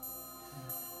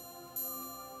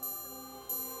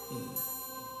Go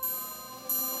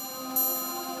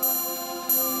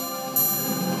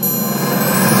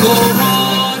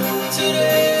on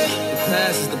today. The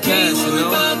past is the past, you know.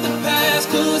 About the past,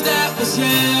 'cause that was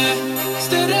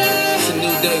yesterday. It's a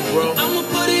new day, bro. I'ma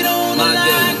put it on my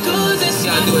line, 'cause it's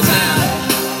gotta do it now.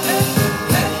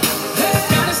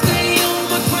 Gotta stay on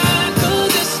my grind,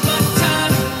 'cause it's my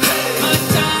time, my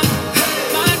time,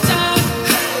 my time.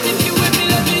 If you with me,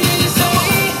 let me hear you say,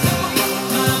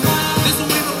 this is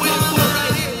what we've been waiting for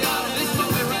right here, y'all. This is what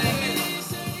we're right here.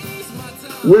 It's my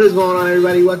time. What is going on,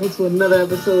 everybody? Welcome to another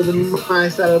episode of the My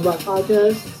Side of the Block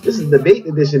podcast. This is the debate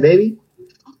edition, baby.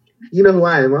 You know who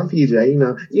I am. I'm PJ. You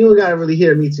know, you don't gotta really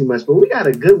hear me too much, but we got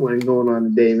a good one going on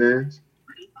today, man.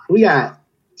 We got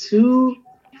two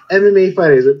MMA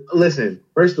fighters. Listen,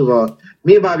 first of all,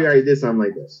 me and Bobby already did something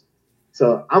like this,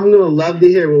 so I'm gonna love to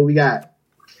hear what we got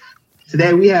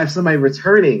today. We have somebody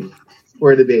returning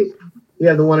for a debate. We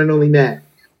have the one and only Matt.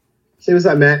 Say what's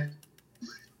up, Matt.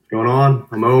 Going on?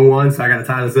 I'm 0-1, so I got to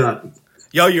tie this up.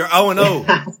 Yo, you're 0-0.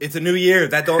 It's a new year.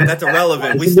 That's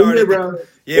irrelevant. It's we a new started, year, bro.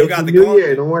 Yeah, It's we got a the new gauntlet.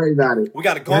 year. Don't worry about it. We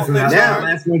got a gauntlet.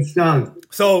 Last one stung.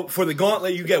 So for the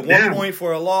gauntlet, you get 1 Now. point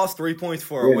for a loss, 3 points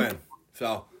for a Yeah. win.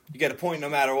 So you get a point no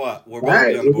matter what. We're both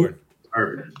Right. on board.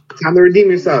 Perfect. Time to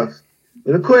redeem yourself.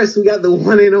 And of course, we got the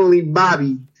one and only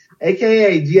Bobby,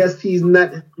 aka GSP's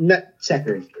nut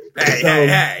checker.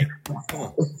 Hey.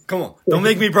 Come on. Don't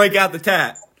make me break out the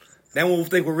tat. Then we'll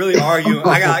think we're really arguing.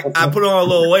 I put on a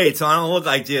little weight, so I don't look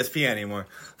like GSP anymore.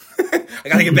 I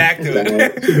gotta get back to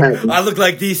it. I look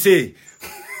like DC.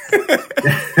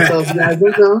 So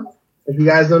if you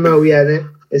guys don't know, we have it.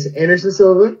 It's Anderson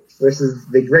Silva versus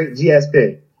the great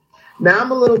GSP. Now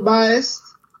I'm a little biased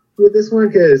with this one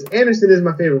because Anderson is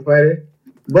my favorite fighter,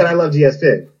 but I love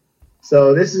GSP.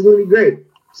 So this is going to be great.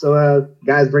 So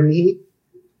guys, bring the heat.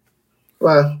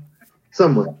 Well,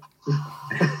 somewhat.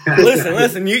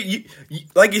 Listen. You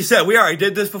like you said, we already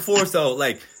did this before, so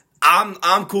like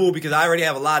I'm cool because I already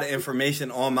have a lot of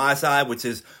information on my side, which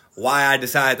is why I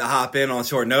decided to hop in on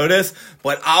short notice.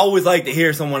 But I always like to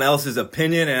hear someone else's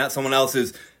opinion and someone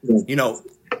else's,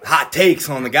 hot takes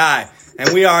on the guy.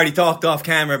 And we already talked off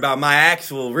camera about my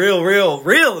actual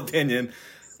real opinion,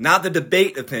 not the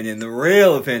debate opinion, the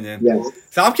real opinion. Yes.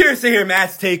 So I'm curious to hear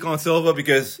Matt's take on Silva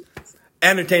because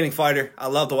entertaining fighter. I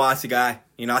love to watch the guy.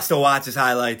 I still watch his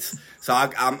highlights. So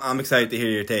I'm excited to hear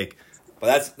your take.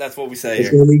 But that's what we say It's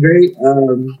here. going to be great.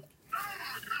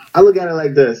 I look at it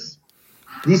like this.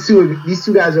 These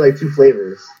two guys are like two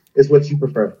flavors. It's what you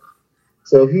prefer.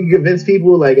 So if you convince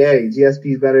people like, hey,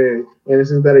 GSP's better,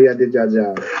 Anderson's better, y'all did your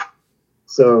job.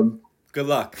 So Good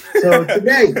luck. So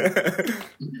today,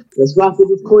 let's rock with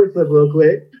this coin flip real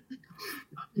quick.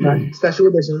 Special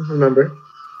edition, remember.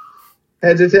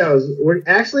 Heads or tails.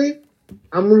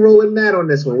 I'm going to roll with Matt on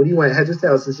this one. What do you want, heads or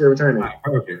tails, since you're returning? All right,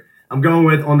 perfect. I'm going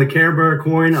with, on the Care Bear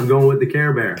coin, I'm going with the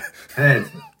Care Bear. Heads.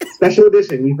 Special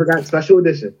edition. You forgot special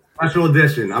edition. Special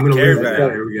edition. I'm going to Care lose that.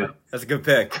 Bear. Here we go. That's a good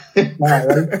pick. All right,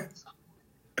 ready?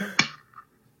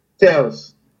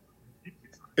 Tails.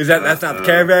 That's not the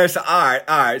Care Bear? So, all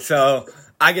right. So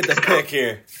I get the pick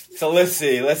here. So let's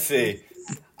see.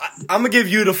 I'm going to give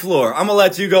you the floor. I'm going to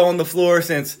let you go on the floor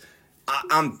since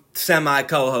I'm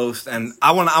semi-co-host, and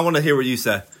I want to hear what you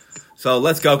say. So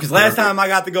let's go, because last time I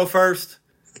got to go first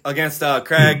against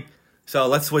Craig. So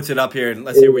let's switch it up here, and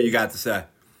let's hear what you got to say.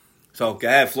 So go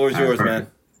ahead. Floor's yours, man.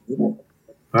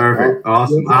 Perfect.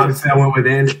 Awesome. Obviously, I went with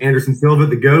Anderson Silva,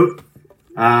 the GOAT.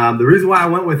 The reason why I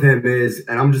went with him is,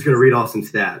 and I'm just going to read off some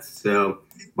stats. So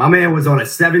my man was on a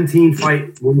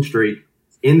 17-fight win streak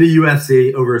in the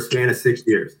UFC over a span of 6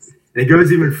 years. And it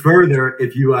goes even further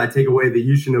if you take away the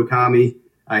Yushin Okami.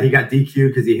 He got DQ'd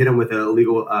because he hit him with a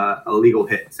illegal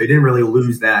hit. So he didn't really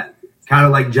lose that. Kind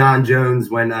of like John Jones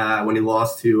when he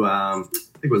lost to, I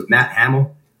think it was Matt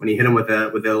Hamill, when he hit him with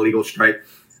an illegal strike.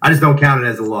 I just don't count it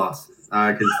as a loss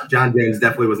because John Jones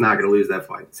definitely was not going to lose that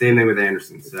fight. Same thing with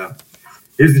Anderson. So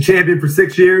he's the champion for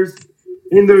 6 years.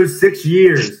 In those 6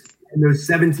 years, in those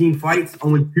 17 fights,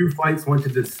 only 2 fights went to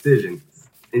the decision.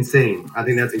 Insane. I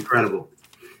think that's incredible.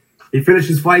 He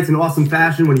finishes fights in awesome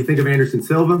fashion. When you think of Anderson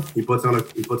Silva, he puts on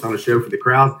a show for the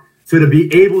crowd. So to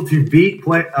be able to beat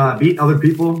other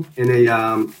people in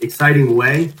a exciting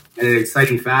way and in an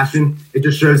exciting fashion, it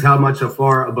just shows how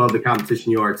far above the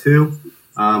competition you are too.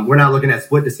 We're not looking at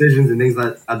split decisions and things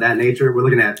of that nature. We're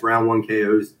looking at round 1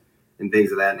 KOs and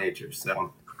things of that nature.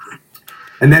 So,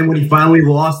 and then when he finally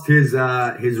lost his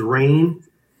reign,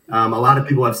 a lot of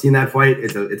people have seen that fight.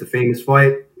 It's a famous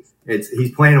fight.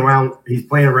 He's playing around with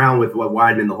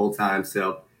Weidman the whole time.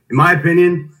 So in my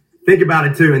opinion, think about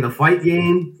it too. In the fight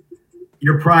game,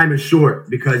 your prime is short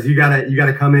because you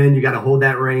gotta come in, you gotta hold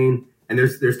that reign, and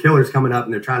there's killers coming up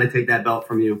and they're trying to take that belt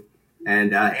from you.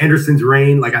 And Anderson's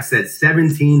reign, like I said,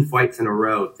 17 fights in a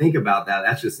row. Think about that.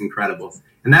 That's just incredible.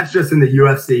 And that's just in the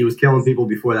UFC. He was killing people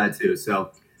before that too.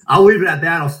 So I'll leave it at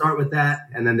that. I'll start with that,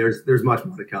 and then there's much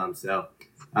more to come. So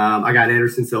I got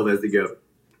Anderson Silva as the GOAT.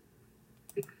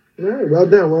 All right,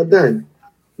 well done.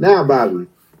 Now, Bobby,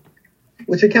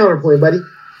 what's your counterpoint, buddy?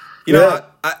 You know,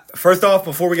 first off,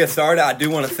 before we get started, I do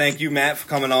want to thank you, Matt, for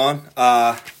coming on.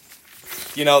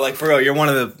 You know, like, for real, you're one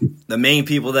of the main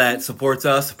people that supports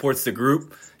us, supports the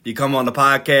group. You come on the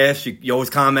podcast. You always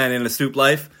comment in the Stoop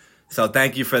Life. So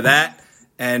thank you for that.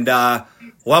 And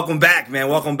welcome back, man.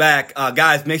 Welcome back.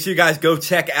 Guys, make sure you guys go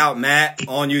check out Matt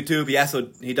on YouTube.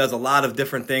 He does a lot of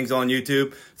different things on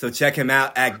YouTube. So check him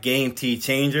out at Game T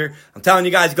Changer. I'm telling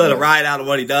you guys, go to ride out of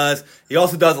what he does. He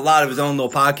also does a lot of his own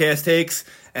little podcast takes.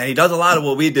 And he does a lot of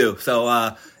what we do.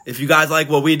 So if you guys like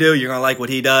what we do, you're going to like what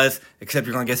he does. Except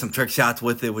you're going to get some trick shots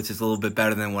with it, which is a little bit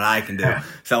better than what I can do.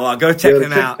 So go check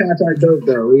him out. Trick shots are dope,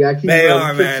 though. We gotta keep they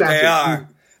are, man.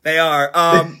 They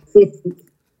are.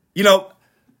 You know,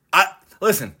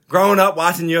 listen, growing up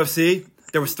watching UFC,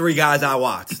 there was 3 guys I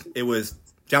watched. It was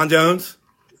John Jones,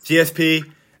 GSP,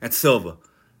 and Silva.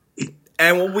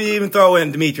 And we even throw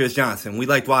in Demetrius Johnson. We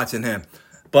liked watching him.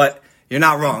 But you're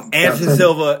not wrong. Anderson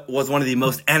Silva was one of the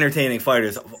most entertaining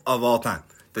fighters of all time.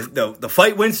 The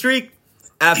fight win streak,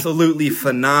 absolutely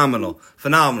phenomenal.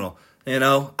 Phenomenal. You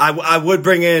know, I would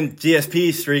bring in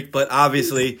GSP's streak, but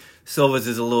obviously Silva's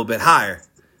is a little bit higher.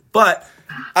 But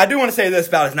I do want to say this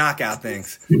about his knockout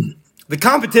things. The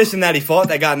competition that he fought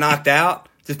that got knocked out,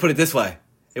 just put it this way,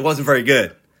 it wasn't very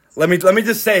good. Let me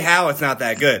just say how it's not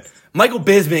that good. Michael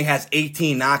Bisping has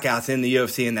 18 knockouts in the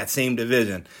UFC in that same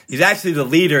division. He's actually the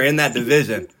leader in that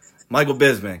division, Michael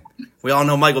Bisping. We all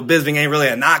know Michael Bisping ain't really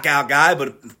a knockout guy,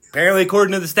 but apparently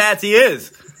according to the stats, he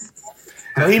is.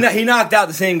 So he knocked out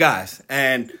the same guys.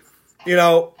 And, you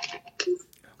know,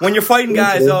 when you're fighting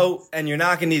guys, though, and you're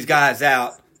knocking these guys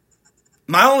out,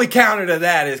 my only counter to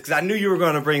that is, because I knew you were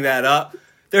going to bring that up,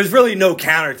 there's really no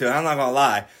counter to it. I'm not going to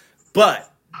lie.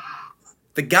 But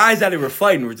the guys that he were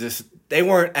fighting were just, they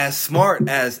weren't as smart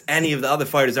as any of the other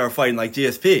fighters that were fighting like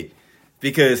GSP.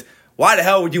 Because why the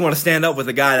hell would you want to stand up with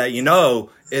a guy that you know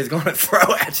is going to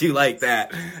throw at you like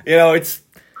that? You know, it's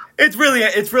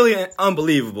really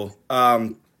unbelievable.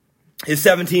 His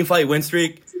 17-fight win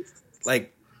streak,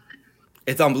 like,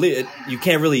 it's unbelievable. You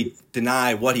can't really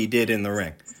deny what he did in the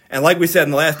ring. And like we said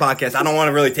in the last podcast, I don't want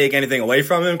to really take anything away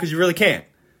from him because you really can't.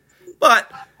 But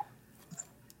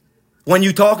when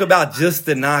you talk about just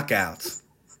the knockouts,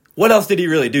 what else did he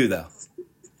really do, though?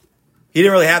 He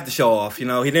didn't really have to show off, you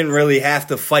know. He didn't really have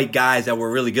to fight guys that were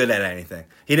really good at anything.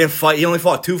 He only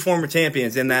fought 2 former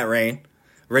champions in that reign,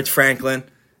 Rich Franklin,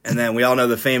 and then we all know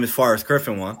the famous Forrest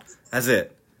Griffin one. That's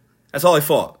it. That's all he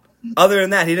fought. Other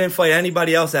than that, he didn't fight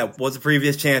anybody else that was a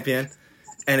previous champion.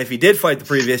 And if he did fight the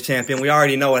previous champion, we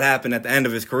already know what happened at the end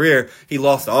of his career. He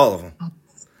lost to all of them.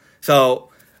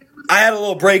 So I had a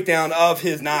little breakdown of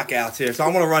his knockouts here. So I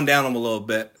want to run down them a little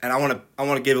bit. And I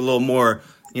want to give a little more,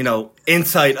 you know,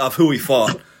 insight of who he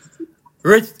fought.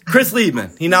 Chris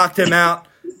Liebman, he knocked him out.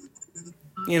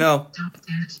 You know,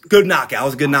 good knockout. It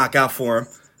was a good knockout for him.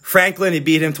 Franklin, he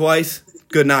beat him twice.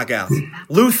 Good knockouts.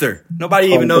 Luther, nobody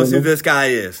even knows who this guy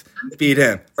is. Beat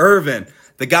him. Irvin,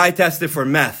 the guy tested for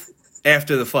meth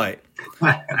after the fight.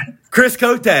 Chris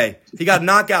Cote, he got a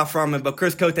knockout from him, but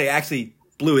Chris Cote actually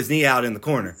blew his knee out in the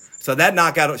corner. So that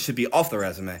knockout should be off the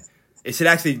resume. It should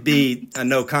actually be a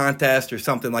no contest or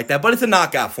something like that, but it's a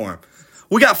knockout for him.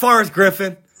 We got Forrest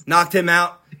Griffin, knocked him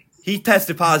out. He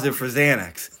tested positive for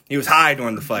Xanax. He was high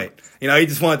during the fight. You know, he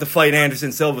just wanted to fight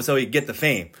Anderson Silva so he could get the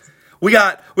fame. We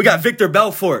got Victor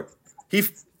Belfort.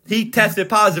 He tested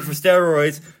positive for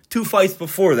steroids 2 fights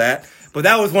before that, but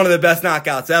that was one of the best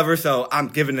knockouts ever, so I'm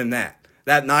giving him that.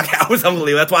 That knockout was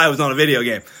unbelievable. That's why it was on a video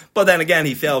game. But then again,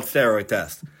 he failed steroid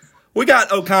test. We got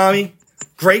Okami.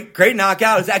 Great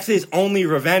knockout. It's actually his only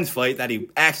revenge fight that he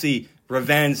actually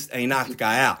revenged and he knocked the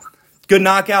guy out. Good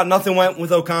knockout. Nothing went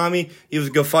with Okami. He was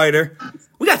a good fighter.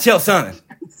 We got Chael Sonnen.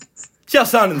 Chael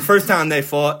Sonnen, the first time they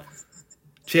fought,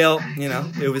 Chael, you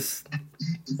know, it was,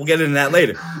 we'll get into that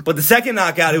later. But the second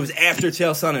knockout, it was after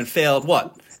Chael Sonnen failed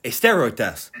what? A steroid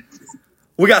test.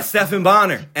 We got Stephan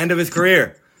Bonner, end of his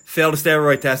career. Failed a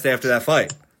steroid test after that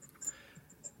fight.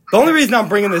 The only reason I'm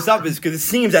bringing this up is because it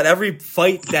seems that every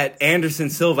fight that Anderson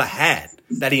Silva had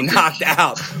that he knocked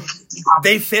out,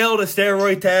 they failed a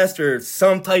steroid test or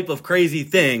some type of crazy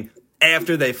thing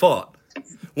after they fought.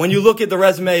 When you look at the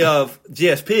resume of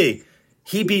GSP,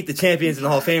 he beat the champions and the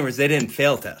Hall of Famers. They didn't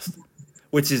fail test.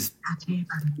 which is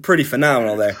pretty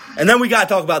phenomenal there. And then we got to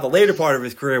talk about the later part of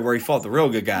his career where he fought the real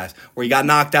good guys, where he got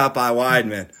knocked out by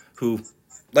Weidman, who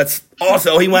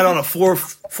he went on a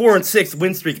 4-6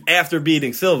 win streak after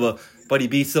beating Silva, but he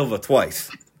beat Silva twice.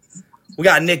 We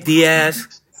got Nick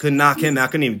Diaz, couldn't knock him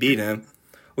out, couldn't even beat him.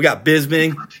 We got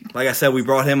Bisping, like I said, we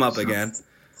brought him up again.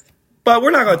 But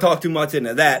we're not going to talk too much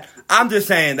into that. I'm just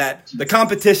saying that the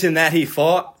competition that he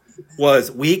fought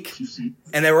was weak,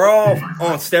 and they were all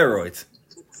on steroids.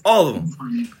 All of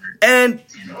them. And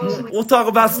we'll talk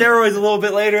about steroids a little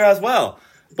bit later as well.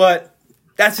 But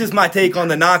that's just my take on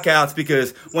the knockouts,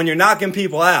 because when you're knocking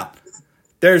people out,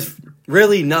 there's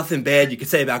really nothing bad you can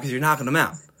say about it because you're knocking them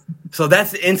out. So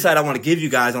that's the insight I want to give you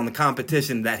guys on the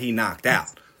competition that he knocked out.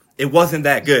 It wasn't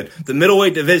that good. The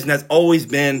middleweight division has always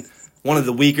been one of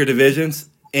the weaker divisions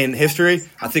in history.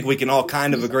 I think we can all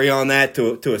kind of agree on that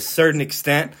to a certain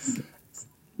extent.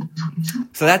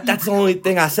 So that's the only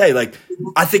thing I say. Like,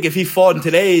 I think if he fought in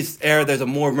today's era, there's a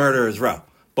more murderer's row.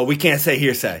 But we can't say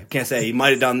hearsay. We can't say he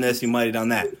might have done this, he might have done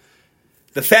that.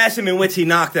 The fashion in which he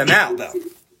knocked them out, though,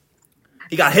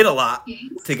 he got hit a lot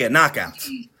to get knockouts,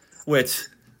 which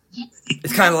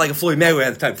is kind of like a Floyd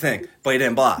Mayweather type of thing, but he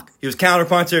didn't block. He was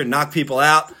counterpuncher, knocked people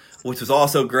out, which was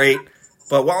also great.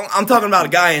 But I'm talking about a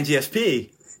guy in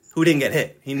GSP who didn't get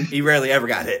hit. He rarely ever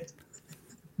got hit.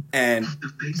 And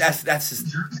that's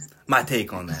just my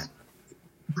take on that.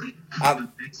 I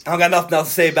don't got nothing else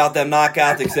to say about them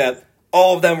knockouts except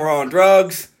all of them were on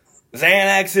drugs,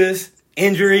 Xanaxes,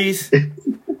 injuries.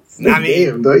 I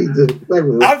mean,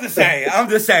 I'm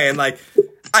just saying, like,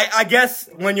 I guess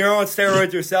when you're on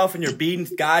steroids yourself and you're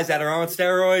beating guys that are on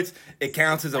steroids, it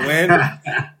counts as a win.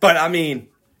 But, I mean,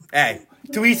 hey,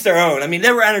 to each their own. I mean,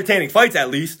 they were entertaining fights at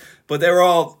least, but they're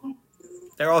all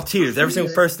cheaters. Every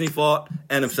single person he fought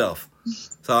and himself.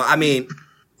 So, I mean,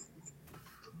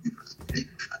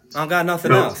 I don't got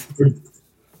nothing else.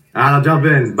 I'll jump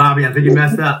in. Bobby, I think you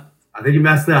messed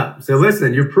up. So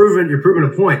listen, you're proving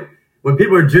a point. When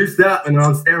people are juiced up and they're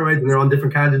on steroids and they're on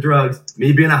different kinds of drugs,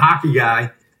 me being a hockey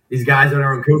guy, these guys that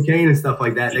are on cocaine and stuff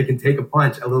like that, they can take a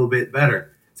punch a little bit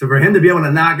better. So for him to be able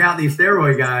to knock out these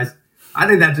steroid guys, I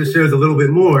think that just shows a little bit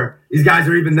more. These guys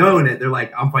are even knowing it. They're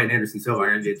like, I'm fighting Anderson Silva. I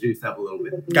gotta get juiced up a little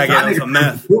bit. Gotta get on some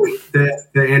meth. To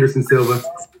Anderson Silva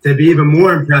to be even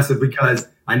more impressive, because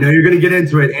I know you're going to get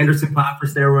into it. Anderson popped for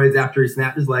steroids after he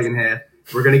snapped his leg in half.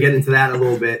 We're going to get into that a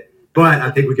little bit. But I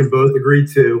think we can both agree,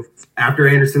 too, after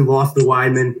Anderson lost to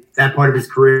Weidman, that part of his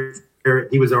career,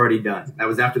 he was already done. That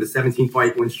was after the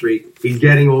 17-fight win streak. He's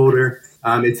getting older.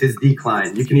 It's his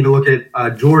decline. You can even look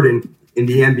at Jordan in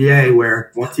the NBA,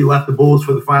 where once he left the Bulls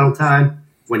for the final time,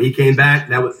 when he came back,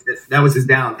 that was his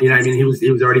down. You know what I mean?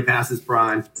 He was already past his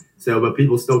prime. So, but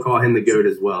people still call him the GOAT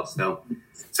as well.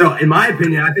 So in my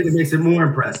opinion, I think it makes it more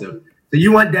impressive. So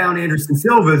you went down Anderson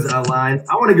Silva's line.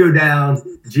 I want to go down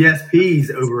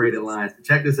GSP's overrated line. So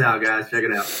check this out, guys. Check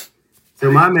it out.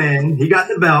 So my man, he got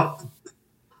the belt.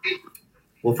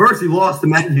 Well, first he lost to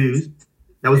Matt Hughes.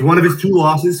 That was one of his 2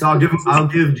 losses. So I'll give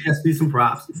GSP some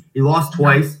props. He lost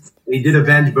twice, and he did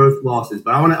avenge both losses.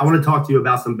 But I want to talk to you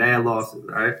about some bad losses.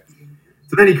 All right.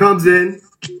 So then he comes in.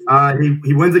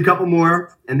 He wins a couple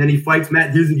more, and then he fights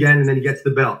Matt Hughes again, and then he gets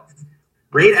the belt.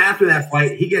 Right after that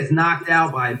fight, he gets knocked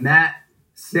out by Matt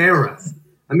Serra.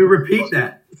 Let me repeat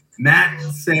that. Matt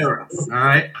Serra. All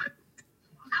right?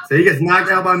 So he gets knocked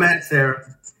out by Matt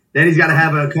Serra. Then he's got to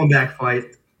have a comeback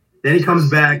fight. Then he comes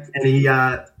back, and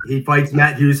he fights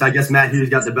Matt Hughes. I guess Matt Hughes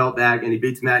got the belt back, and he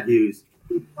beats Matt Hughes.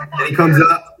 Then he comes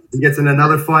up. He gets in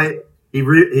another fight.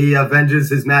 He avenges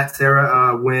his Matt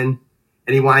Serra win.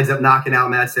 And he winds up knocking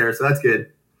out Matt Serra, so that's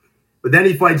good. But then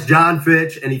he fights John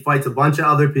Fitch, and he fights a bunch of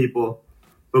other people.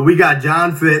 But we got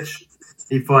John Fitch.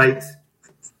 He fights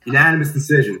unanimous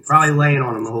decision, probably laying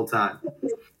on him the whole time.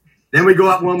 Then we go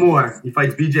up one more. He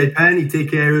fights BJ Penn. He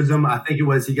TKOs him. I think it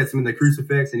was he gets him in the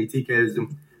crucifix, and he TKOs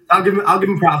him. I'll give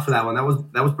him props for that one.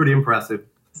 That was pretty impressive.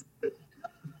 But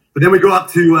then we go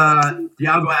up to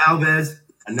Thiago Alves,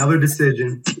 another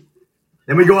decision.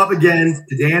 Then we go up again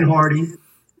to Dan Hardy.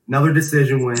 Another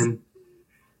decision win.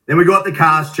 Then we go up to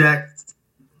Koscheck.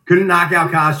 Couldn't knock out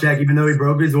Koscheck, even though he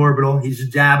broke his orbital. He's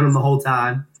just jabbing him the whole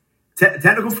time.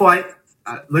 Technical fight.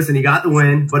 Listen, he got the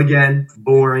win, but again,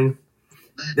 boring.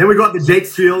 Then we go up to Jake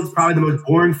Shields, probably the most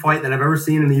boring fight that I've ever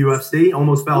seen in the UFC.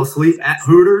 Almost fell asleep at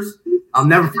Hooters. I'll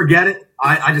never forget it.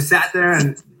 I just sat there,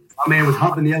 and my man was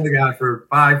humping the other guy for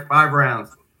five rounds.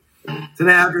 So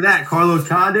then after that, Carlos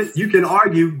Condit, you can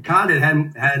argue Condit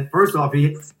had first off,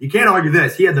 you can't argue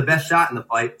this. He had the best shot in the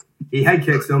fight. He head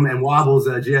kicks him and wobbles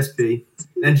GSP.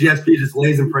 Then GSP just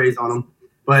lays and prays on him.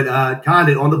 But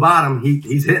Condit on the bottom,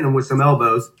 he's hitting him with some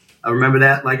elbows. I remember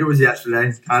that like it was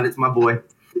yesterday. It's my boy.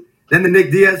 Then the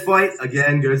Nick Diaz fight,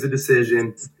 again, goes to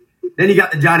decision. Then you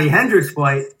got the Johnny Hendricks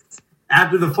fight.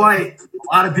 After the fight, a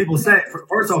lot of people say,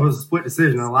 first off, it was a split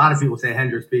decision. And a lot of people say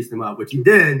Hendricks pieced him up, which he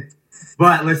did.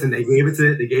 But listen, they gave it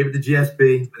to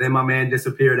GSP. But then my man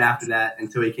disappeared after that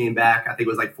until he came back. I think it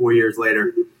was like 4 years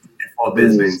later and fought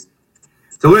Bisping.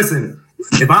 So listen,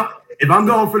 if I'm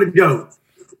going for the GOAT,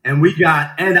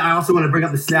 and I also want to bring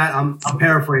up the stat. I'm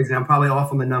paraphrasing. I'm probably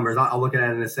off on the numbers. I'll look at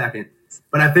it in a second.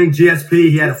 But I think GSP,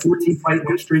 he had a 14-fight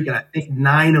win streak, and I think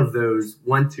 9 of those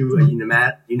went to a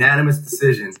unanimous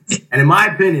decision. And in my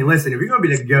opinion, listen, if you're going to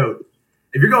be the GOAT,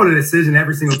 if you're going to decision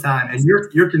every single time, and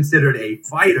you're considered a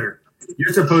fighter,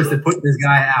 you're supposed to put this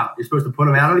guy out. You're supposed to put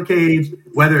him out of the cage,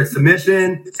 whether it's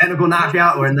submission, technical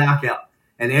knockout, or a knockout.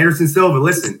 And Anderson Silva,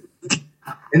 listen,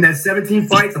 in that 17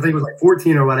 fights, I think it was like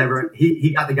 14 or whatever,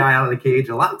 he got the guy out of the cage.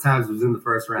 And a lot of times it was in the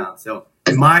first round. So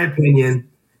in my opinion,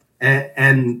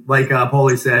 and like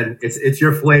Paulie said, it's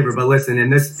your flavor. But listen,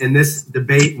 in this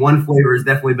debate, one flavor is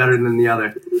definitely better than the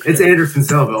other. It's Anderson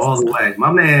Silva all the way.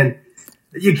 My man,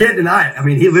 you can't deny it. I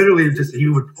mean, he literally he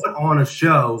would put on a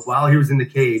show while he was in the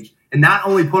cage. And not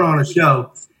only put on a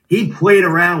show, he played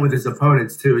around with his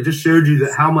opponents too. It just showed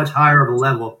you how much higher of a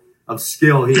level of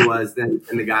skill he was than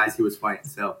the guys he was fighting.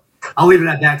 So I'll leave it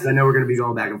at that because I know we're going to be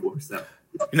going back and forth. So.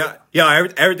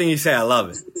 Everything you say, I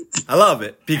love it. I love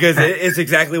it because it's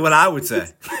exactly what I would say.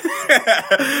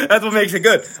 That's what makes it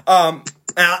good. And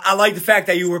I like the fact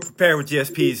that you were prepared with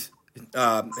GSP's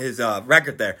his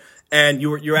record there, and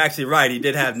you're actually right. He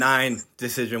did have 9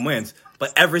 decision wins,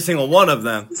 but every single one of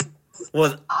them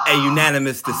was a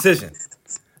unanimous decision.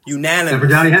 Unanimous. Except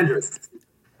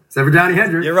for Johnny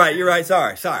Hendricks. You're right.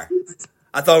 Sorry.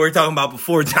 I thought we were talking about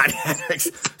before Johnny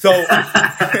Hendricks. So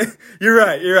you're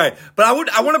right. But I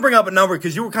want to bring up a number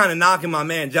because you were kind of knocking my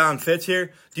man John Fitch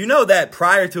here. Do you know that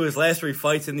prior to his last 3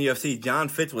 fights in the UFC, John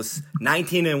Fitch was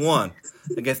 19-1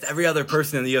 against every other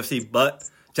person in the UFC but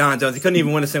John Jones? He couldn't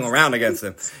even win a single round against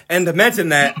him. And to mention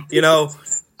that,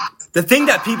 the thing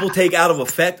that people take out of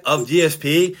effect of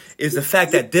GSP is the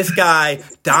fact that this guy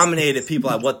dominated people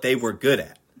at what they were good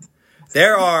at.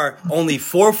 There are only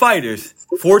 4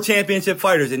 championship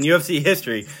fighters in UFC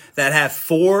history that have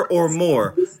 4 or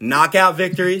more knockout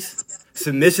victories,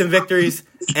 submission victories,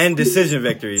 and decision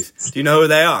victories. Do you know who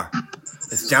they are?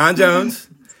 It's John Jones,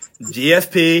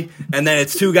 GSP, and then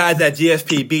it's 2 guys that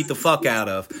GSP beat the fuck out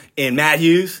of in Matt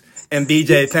Hughes and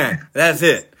BJ Penn. That's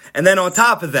it. And then on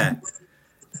top of that,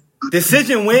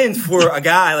 decision wins for a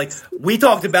guy like we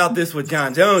talked about this with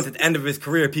John Jones at the end of his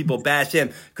career. People bash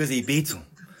him because he beats them.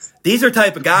 These are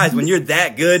type of guys, when you're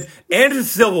that good, Anderson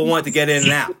Silva wanted to get in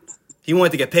and out. He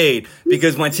wanted to get paid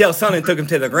because when Chael Sonnen took him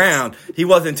to the ground, he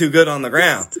wasn't too good on the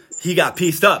ground. He got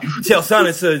pieced up. Chael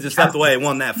Sonnen should have just stepped away and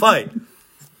won that fight.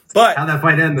 But how'd that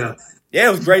fight end, though? Yeah,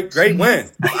 it was great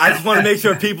win. I just want to make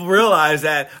sure people realize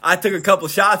that I took a couple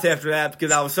shots after that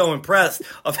because I was so impressed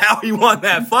of how he won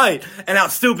that fight and how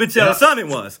stupid Chael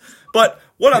Sonnen was. But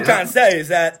what I'm trying to say is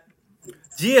that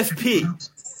GSP,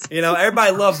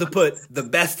 everybody loves to put the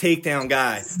best takedown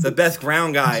guy, the best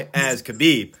ground guy as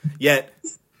Khabib. Yet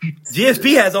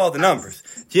GSP has all the numbers.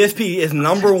 GSP is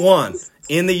number 1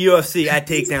 in the UFC at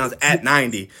takedowns at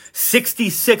 90,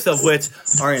 66 of which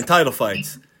are in title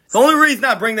fights. The only reason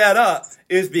I bring that up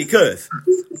is because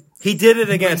he did it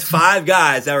against 5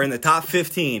 guys that were in the top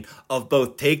 15 of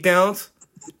both takedowns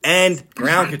and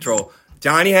ground control.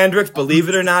 Johnny Hendricks, believe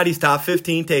it or not, he's top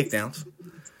 15 takedowns.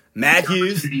 Matt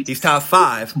Hughes, he's top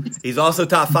 5. He's also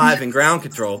top 5 in ground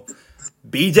control.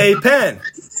 BJ Penn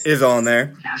is on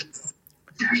there.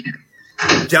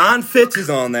 John Fitch is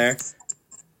on there.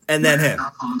 And then him.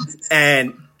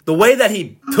 And the way that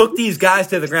he took these guys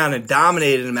to the ground and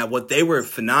dominated them at what they were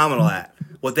phenomenal at,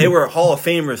 what they were Hall of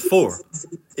Famers for,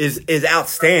 is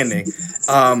outstanding.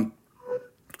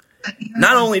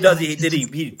 Not only did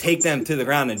he take them to the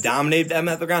ground and dominate them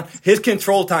at the ground, his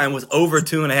control time was over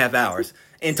 2.5 hours.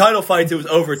 In title fights, it was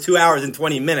over 2 hours and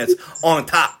 20 minutes on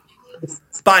top.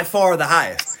 By far the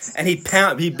highest. And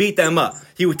he beat them up.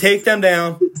 He would take them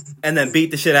down and then beat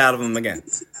the shit out of them again.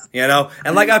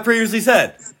 And like I previously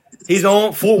said, he's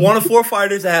one of 4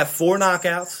 fighters that have 4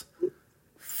 knockouts,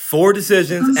 4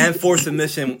 decisions, and 4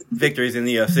 submission victories in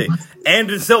the UFC.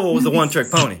 Anderson Silva was the one-trick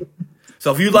pony.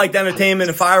 So if you liked entertainment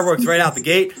and fireworks right out the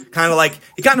gate, he kind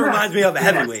of reminds me of a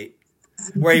heavyweight,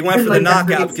 where he went for the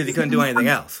knockout because he couldn't do anything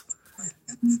else.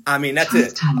 I mean, that's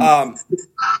it.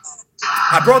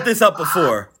 I brought this up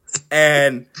before,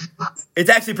 and it's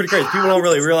actually pretty crazy. People don't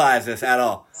really realize this at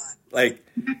all. Like,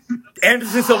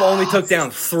 Anderson Silva only had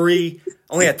 3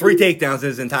 takedowns in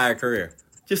his entire career.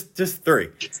 Just 3.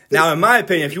 Now, in my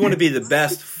opinion, if you want to be the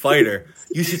best fighter,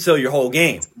 you should show your whole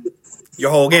game. Your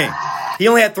whole game. He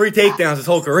only had 3 takedowns his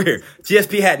whole career.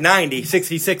 GSP had 90,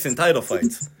 66 in title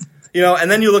fights. And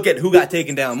then you look at who got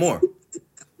taken down more.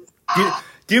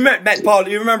 Do you Matt Paul?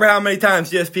 Do you remember how many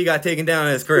times GSP got taken down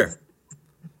in his career?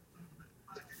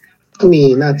 I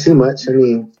mean, not too much. I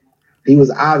mean, he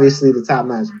was obviously the top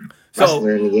notch So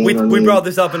wrestler in the game. we brought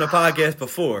this up in the podcast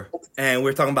before, and we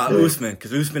were talking about Usman,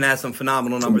 because Usman has some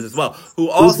phenomenal numbers as well, who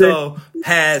also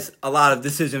has a lot of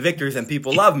decision victories, and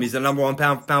people love him. He's the number 1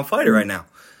 pound fighter right now.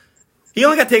 He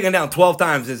only got taken down 12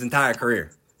 times his entire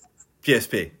career.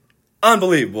 GSP.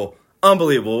 Unbelievable.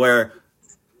 Where,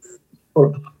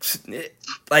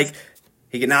 like,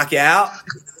 he can knock you out,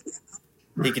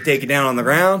 he can take you down on the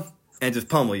ground, and just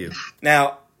pummel you.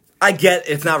 Now, I get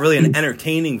it's not really an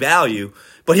entertaining value,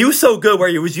 but he was so good where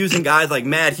he was using guys like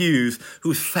Matt Hughes,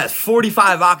 who has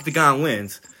 45 octagon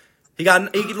wins. He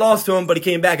lost to him, but he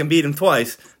came back and beat him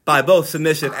twice by both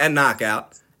submission and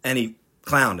knockout, and he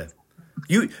clowned him.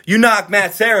 You knocked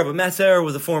Matt Serra, but Matt Serra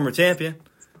was a former champion.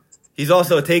 He's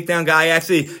also a takedown guy.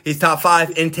 Actually, he's top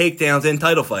 5 in takedowns in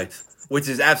title fights, which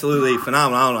is absolutely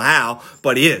phenomenal. I don't know how,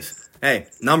 but he is. Hey,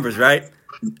 numbers, right?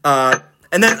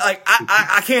 And then, like,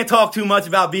 I can't talk too much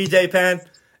about BJ Penn,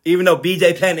 even though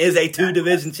BJ Penn is a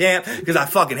 2-division champ, because I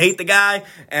fucking hate the guy,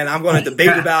 and I'm going to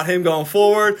debate about him going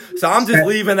forward. So I'm just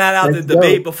leaving that out the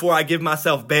debate before I give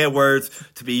myself bad words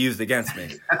to be used against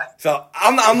me. So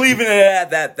I'm leaving it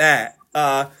at that.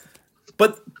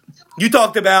 But you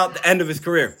talked about the end of his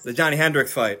career, the Johnny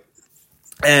Hendricks fight.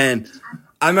 And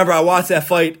I remember I watched that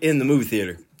fight in the movie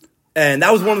theater. And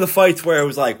that was one of the fights where it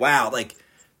was like, wow, like,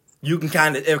 it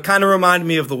kind of reminded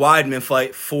me of the Weidman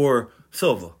fight for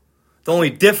Silva. The only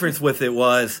difference with it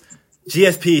was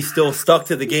GSP still stuck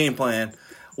to the game plan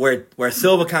where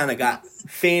Silva kind of got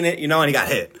feinted, and he got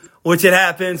hit, which it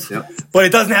happens, but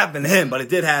it doesn't happen to him, but it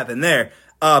did happen there.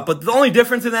 But the only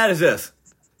difference in that is this.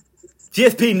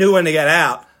 GSP knew when to get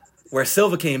out, where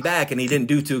Silva came back and he didn't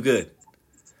do too good.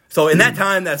 So in that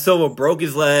time that Silva broke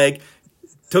his leg,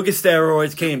 took his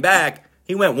steroids, came back,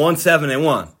 he went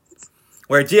 1-7-1.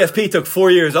 Where GSP took 4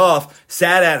 years off,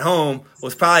 sat at home,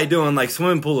 was probably doing like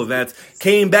swimming pool events,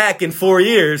 came back in 4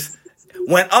 years,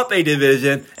 went up a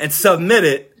division, and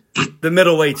submitted the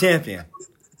middleweight champion.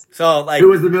 So, like, who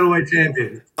was the middleweight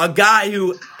champion? A guy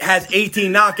who has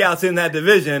 18 knockouts in that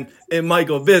division in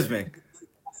Michael Bisping.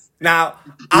 Now,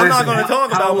 I'm not going to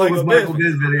talk about Michael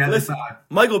Bisping. Listen,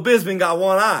 Michael Bisping got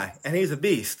one eye, and he's a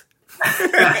beast.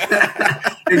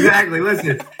 Exactly.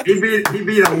 Listen, he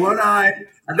beat a one eye.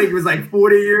 I think he was like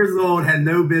 40 years old, had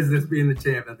no business being the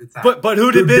champ at the time. But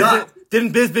who did Bisping?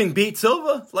 Didn't Bisping beat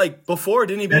Silva like before?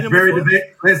 Didn't he beat him before?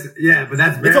 Listen, yeah, but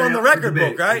that's very it's on the record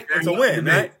book, right? It's a win,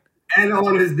 right? And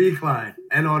on his decline.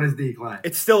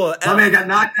 It's still my man got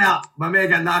knocked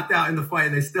out in the fight,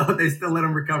 and they still let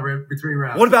him recover between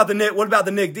rounds. What about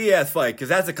the Nick Diaz fight? Because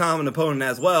that's a common opponent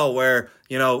as well, where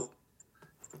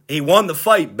he won the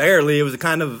fight barely. It was a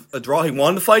kind of a draw. He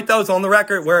won the fight, though. It's on the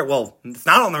record it's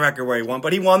not on the record where he won,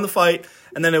 but he won the fight,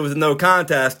 and then it was a no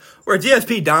contest where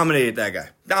GSP dominated that guy.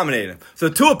 Dominated him. So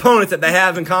 2 opponents that they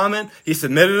have in common, he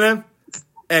submitted him,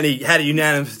 and he had a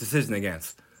unanimous decision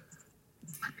against.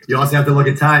 You also have to look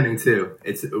at timing, too.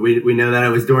 We know that it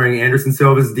was during Anderson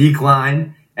Silva's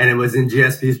decline, and it was in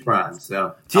GSP's prime.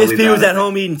 So GSP was at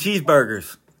home eating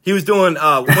cheeseburgers. He was doing,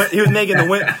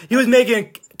 he was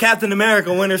making Captain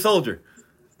America Winter Soldier.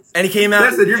 And he came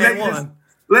out and won.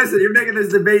 You're making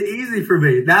this debate easy for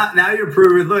me. Now you're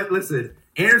proving, listen,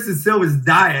 Anderson Silva's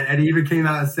diet, and he even came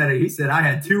out and said it. He said, I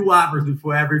had 2 Whoppers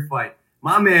before every fight.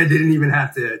 My man didn't even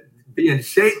have to be in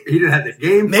shape. He didn't have the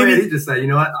game plan. He just said, you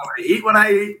know what? I'm going to eat what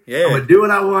I eat. Yeah. I'm going to do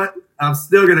what I want. I'm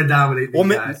still going to dominate these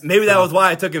guys. Maybe that was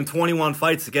why it took him 21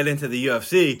 fights to get into the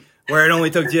UFC, where it only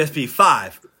took GSP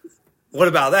 5. What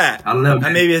about that? I don't know.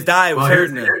 Man. Maybe his diet was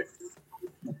hurting him.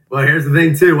 Well, here's the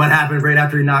thing, too. What happened right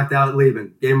after he knocked out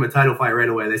Lieben? Gave him a title fight right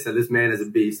away. They said, this man is a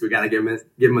beast. We got to give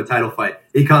him a title fight.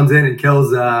 He comes in and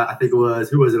kills, I think it was,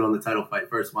 who was it on the title fight?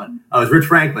 First one. Oh, it was Rich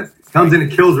Franklin. Comes in and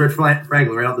kills Rich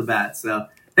Franklin right off the bat. So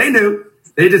they knew.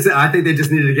 I think they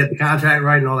just needed to get the contract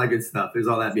right and all that good stuff. There's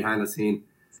all that behind the scene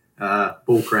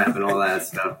bull crap and all that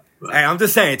stuff. But. Hey, I'm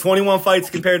just saying, 21 fights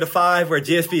compared to 5, where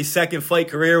GSP's second fight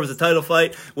career was a title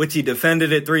fight, which he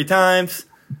defended it 3 times.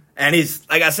 And he's,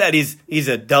 like I said, he's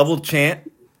a double champ.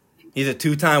 He's a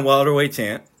 2-time welterweight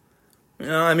champ.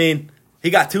 He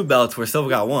got 2 belts where Silva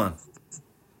got 1.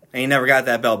 And he never got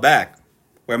that belt back,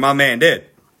 where my man did.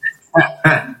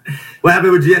 What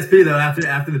happened with GSP though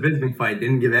after the Bisping fight?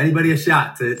 Didn't give anybody a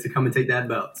shot to come and take that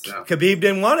belt. So Khabib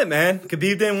didn't want it, man.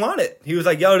 Khabib didn't want it. He was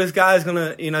like, "Yo, this guy's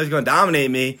gonna, he's gonna dominate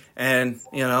me," and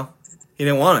he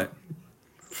didn't want it.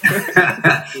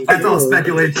 That's all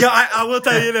speculation. Yo, I will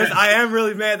tell you this: I am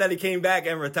really mad that he came back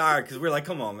and retired because we're like,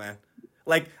 "Come on, man."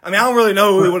 Like, I mean, I don't really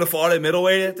know who he would have fought at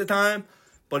middleweight at the time,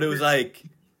 but it was like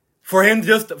for him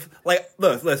just to, like,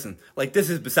 look, listen, like this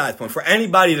is besides the point. For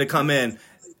anybody to come in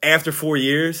after 4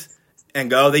 years and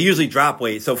go, they usually drop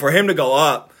weight. So for him to go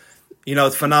up,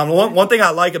 it's phenomenal. One thing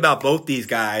I like about both these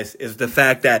guys is the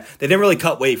fact that they didn't really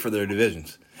cut weight for their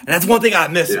divisions. And that's one thing I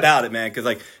miss about it, man, because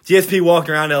like GSP walked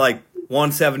around at like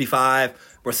 175,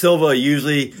 where Silva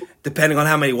usually, depending on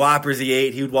how many Whoppers he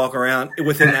ate, he would walk around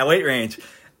within that weight range.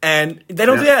 And they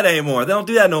don't do that anymore. They don't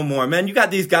do that no more, man. You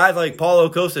got these guys like Paulo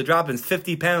Costa dropping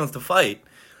 50 pounds to fight.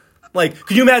 Like,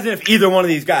 could you imagine if either one of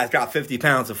these guys dropped 50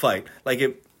 pounds to fight? Like,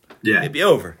 it'd be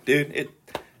over, dude.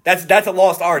 That's a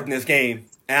lost art in this game.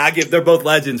 And they're both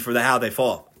legends for how they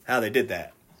fought, how they did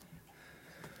that.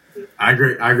 I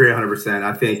agree 100%.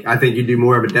 I think you do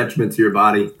more of a detriment to your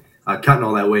body cutting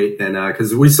all that weight than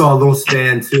because we saw a little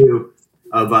span too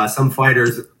of some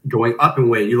fighters going up in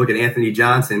weight. You look at Anthony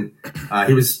Johnson.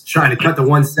 He was trying to cut to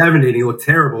 170 and he looked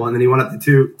terrible, and then he went up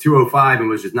to 205 and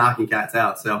was just knocking cats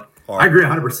out. So I agree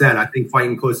 100%. I think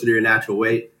fighting closer to your natural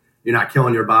weight, you're not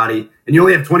killing your body, and you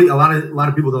only have 20. A lot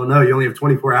of people don't know you only have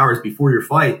 24 hours before your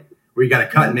fight where you got to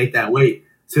cut and make that weight.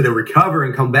 So to recover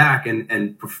and come back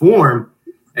and perform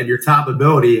at your top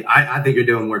ability, I think you're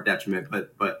doing more detriment.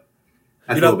 But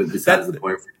that's a little bit besides the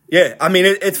point. Yeah, I mean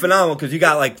it's phenomenal because you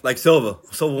got like Silva.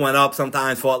 Silva went up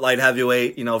sometimes, fought light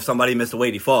heavyweight. If somebody missed a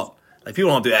weight, he fought. Like people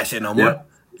don't do that shit no more. Yeah.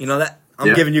 You know that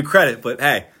I'm giving you credit, but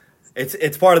hey,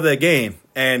 it's part of the game,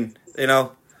 and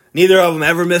neither of them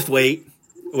ever missed weight,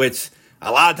 which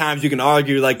a lot of times you can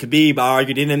argue. Like Khabib, I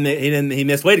argued he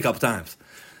missed weight a couple times.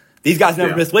 These guys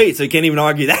never missed weight, so you can't even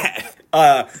argue that.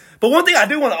 But one thing I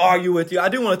do want to argue with you, I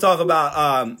do want to talk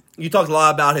about. You talked a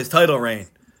lot about his title reign.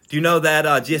 Do you know that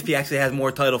GSP actually has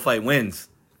more title fight wins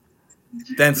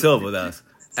than Silva does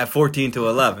at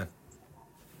 14-11?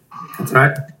 That's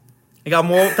right. He got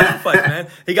more title fights, man.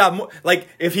 He got more. Like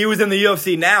if he was in the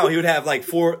UFC now, he would have like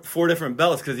four different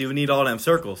belts because he would need all them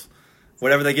circles,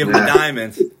 whatever they give him the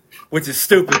diamonds, which is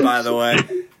stupid, by the way.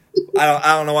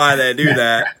 I don't know why they do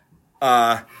that.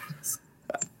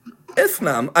 It's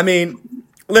not. I mean,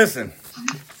 listen,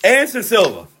 Anderson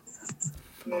Silva.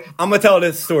 I'm going to tell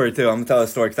this story, too. I'm going to tell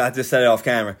this story because I just said it off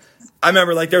camera. I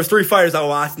remember, there was 3 fighters I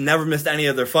watched, never missed any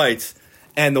of their fights.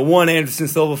 And the one Anderson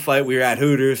Silva fight, we were at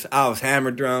Hooters. I was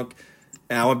hammered drunk.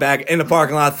 And I went back in the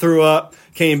parking lot, threw up,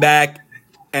 came back,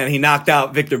 and he knocked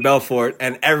out Victor Belfort.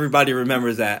 And everybody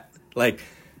remembers that. It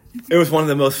was one of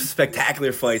the most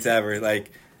spectacular fights ever.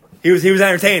 He was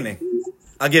entertaining.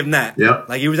 I'll give him that. Yep.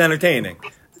 He was entertaining.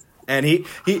 And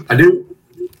I do.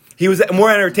 He was more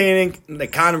entertaining than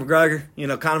Conor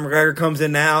McGregor. Conor McGregor comes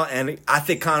in now, and I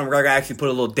think Conor McGregor actually put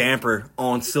a little damper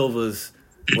on Silva's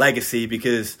legacy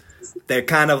because they're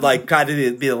kind of try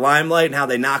to be the limelight and how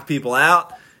they knock people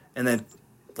out. And then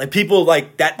people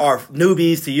that are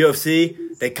newbies to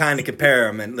UFC, they kind of compare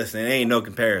him. And listen, it ain't no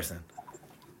comparison.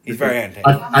 He's very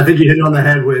entertaining. I think you hit it on the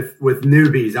head with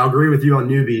newbies. I'll agree with you on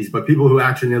newbies, but people who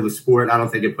actually know the sport, I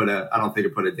don't think it put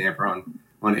a damper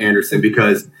on Anderson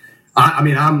because I've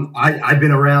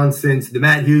been around since the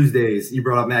Matt Hughes days. You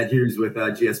brought up Matt Hughes with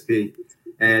GSP,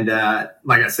 and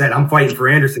like I said, I'm fighting for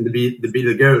Anderson to be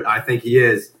the GOAT. I think he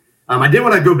is. I did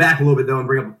want to go back a little bit though and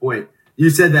bring up a point. You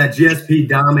said that GSP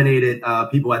dominated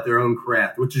people at their own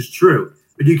craft, which is true.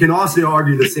 But you can also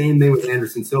argue the same thing with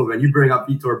Anderson Silva. And you bring up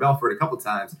Vitor Belfort a couple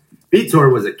times.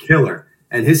 Vitor was a killer,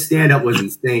 and his stand-up was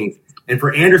insane. And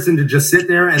for Anderson to just sit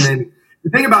there, and then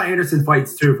the thing about Anderson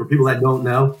fights too, for people that don't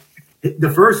know, the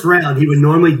first round, he would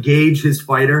normally gauge his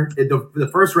fighter. The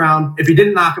first round, if he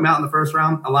didn't knock him out in the first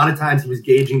round, a lot of times he was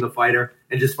gauging the fighter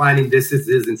and just finding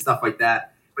distances and stuff like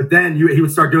that. But then he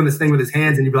would start doing this thing with his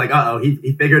hands, and you'd be like, uh-oh,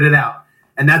 he figured it out.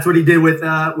 And that's what he did with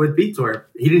Vitor.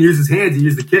 He didn't use his hands, he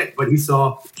used the kick, but he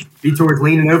saw Vitor was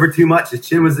leaning over too much, his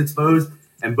chin was exposed,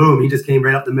 and boom, he just came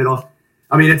right up the middle.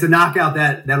 I mean, it's a knockout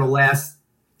that'll last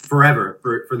forever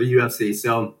for the UFC.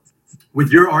 So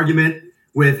with your argument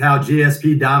with how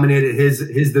GSP dominated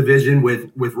his division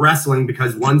with wrestling,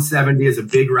 because 170 is a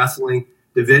big wrestling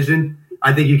division,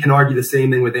 I think you can argue the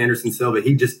same thing with Anderson Silva.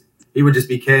 He would just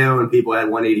be KO and people at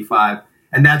 185.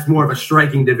 And that's more of a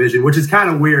striking division, which is kind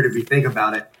of weird if you think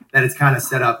about it, that it's kind of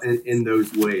set up in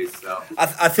those ways. So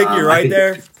I think you're right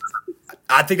there.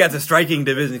 I think that's a striking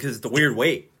division because it's the weird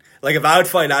weight. If I would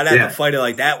fight, I'd have to fight it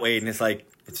like that weight, and it's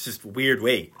It's just weird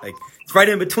weight. Like it's right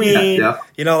in between. Yeah.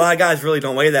 You know, a lot of guys really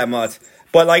don't weigh that much.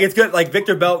 But like it's good. Like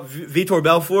Vitor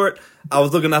Belfort, I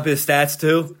was looking up his stats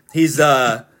too. He's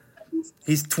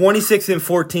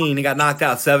 26-14. He got knocked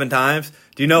out 7 times.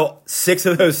 Do you know 6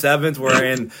 of those 7s were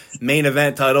in main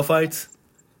event title fights?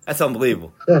 That's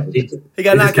unbelievable. He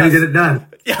got knocked out. Couldn't get it done.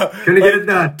 Yeah, Couldn't get it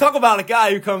done. Talk about a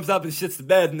guy who comes up and shits the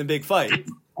bed in the big fight.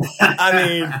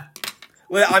 I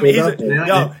mean,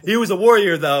 he was a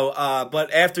warrior though.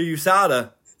 But after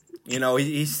USADA, you know,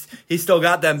 he still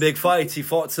got them big fights. He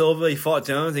fought Silva, he fought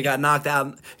Jones, he got knocked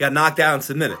out and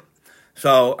submitted.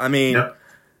 So I mean,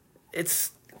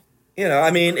 it's you know,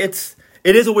 I mean, it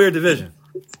is a weird division,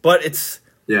 but it's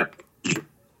Yeah.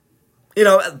 you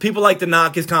know, people like to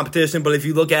knock his competition, but if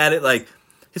you look at it, like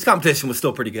his competition was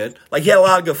still pretty good. Like he had a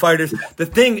lot of good fighters. The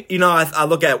thing, you know, I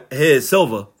look at his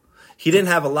Silva. He didn't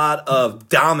have a lot of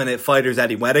dominant fighters that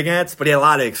he went against, but he had a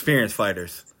lot of experienced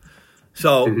fighters.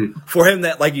 So for him,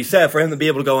 that, like you said, for him to be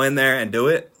able to go in there and do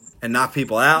it and knock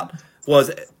people out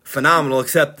was phenomenal.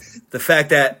 Except the fact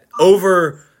that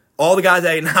over all the guys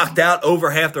that he knocked out, over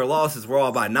half their losses were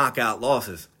all by knockout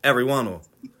losses, every one of them,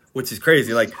 which is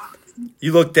crazy. Like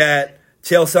you looked at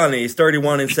Chael Sonnen, he's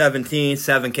 31-17,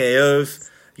 7 KOs.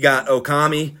 You got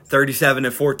Okami,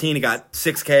 37-14. He got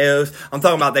 6 KOs. I'm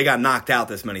talking about they got knocked out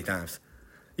this many times.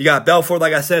 You got Belfort,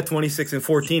 like I said,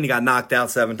 26-14. He got knocked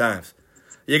out 7 times.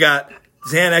 You got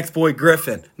Xanax Boy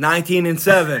Griffin,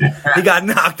 19-7. He got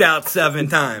knocked out 7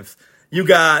 times. You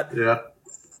got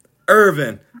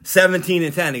Irvin,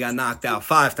 17-10. He got knocked out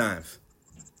 5 times.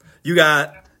 You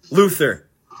got Luther.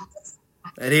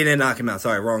 And he didn't knock him out.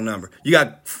 Sorry, wrong number. You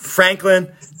got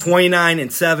Franklin,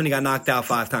 29-7. He got knocked out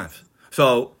 5 times.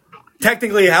 So,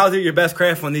 technically, how is it your best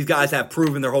craft when these guys have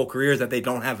proven their whole careers that they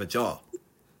don't have a jaw?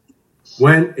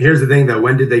 Here's the thing, though.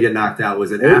 When did they get knocked out?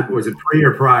 Was it pre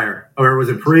or prior? Or was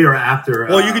it pre or after?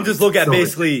 Well, you can just look at Silva?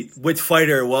 basically which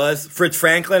fighter it was. Fritz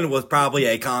Franklin was probably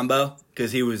a combo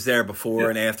because he was there before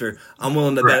and after. I'm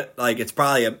willing to bet like it's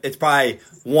probably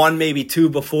 1, maybe 2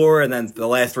 before, and then the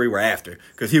last 3 were after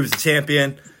because he was the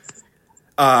champion.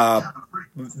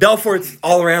 Belfort's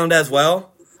all around as well.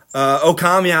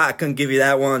 Okami, I couldn't give you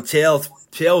that one.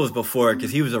 Chael was before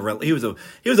because he was a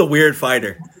weird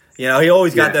fighter. You know, he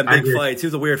always got them big fights. He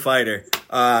was a weird fighter,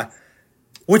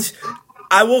 which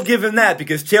I will give him that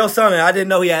because Chael Sonnen, I didn't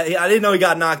know he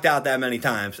got knocked out that many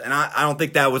times, and I don't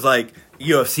think that was like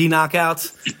UFC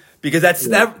knockouts because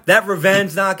that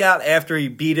revenge knockout after he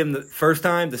beat him the first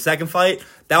time, the second fight,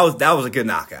 that was a good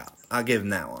knockout. I'll give him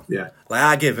that one. Yeah, like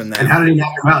I give him that. And how did he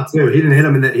knock him out too? He didn't hit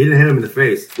him in the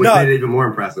face, which made it even more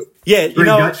impressive. Yeah, you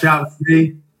know, gut shot with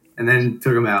 3, and then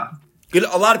took him out.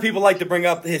 A lot of people like to bring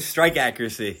up his strike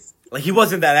accuracy. Like, he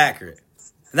wasn't that accurate.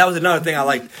 And that was another thing I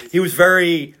liked. He was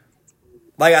very,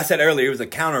 like I said earlier, he was a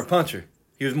counter puncher.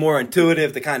 He was more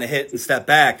intuitive to kind of hit and step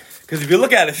back. Because if you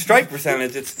look at his strike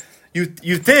percentage, it's you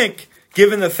think,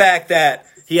 given the fact that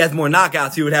he has more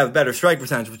knockouts, he would have a better strike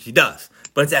percentage, which he does.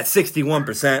 But it's at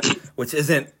 61%, which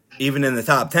isn't even in the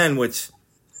top 10, which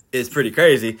is pretty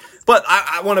crazy. But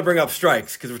I want to bring up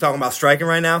strikes because we're talking about striking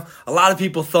right now. A lot of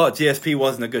people thought GSP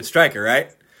wasn't a good striker, right?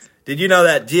 Did you know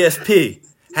that GSP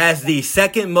has the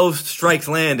second most strikes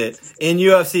landed in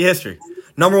UFC history?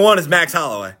 Number 1 is Max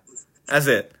Holloway. That's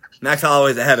it. Max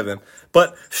Holloway's ahead of him.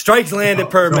 But strikes landed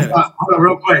per minute. Hold on,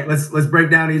 real quick. Let's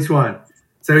break down each one.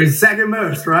 So he's second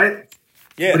most, right?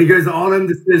 Yeah. But he goes to all them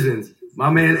decisions. My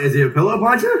man, is he a pillow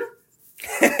puncher?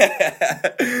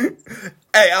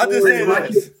 Hey, I'll just say this. Why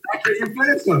can't you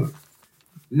finish him?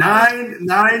 9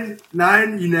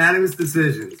 unanimous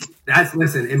decisions.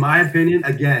 Listen, in my opinion,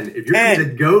 again, if you're going to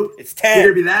the GOAT, it's you're 10. going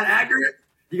to be that accurate,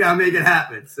 you got to make it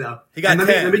happen. So He got 10.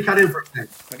 let me cut in for a second.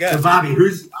 Okay. So Bobby,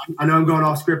 I know I'm going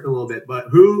off script a little bit, but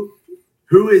who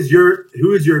is your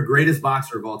greatest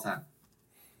boxer of all time?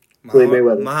 Floyd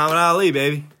Mayweather. Muhammad Ali,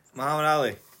 baby. Muhammad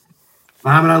Ali.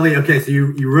 Muhammad Ali. Okay, so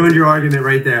you ruined your argument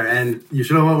right there, and you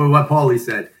should have went with what Paulie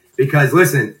said. Because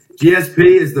listen,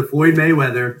 GSP is the Floyd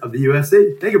Mayweather of the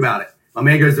UFC. Think about it. My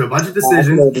man goes to a bunch of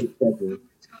decisions.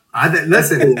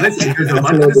 Listen. He goes to a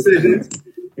bunch of decisions.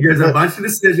 He goes to a bunch of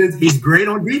decisions. He's great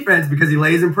on defense because he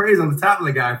lays and prays on the top of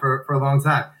the guy for a long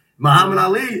time. Muhammad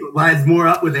Ali lines more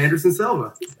up with Anderson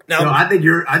Silva. Now, So I think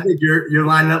you're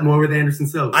lining up more with Anderson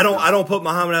Silva. I don't put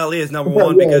Muhammad Ali as number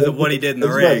 1 because of what he did in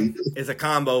the ring. It's a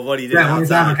combo of what he did Yeah, one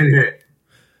time I outside. can hear it.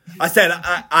 I said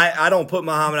I don't put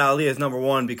Muhammad Ali as number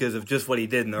 1 because of just what he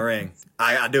did in the ring.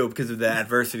 I do it because of the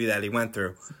adversity that he went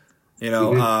through. You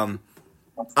know,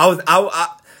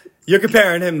 you're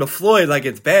comparing him to Floyd like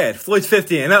it's bad. Floyd's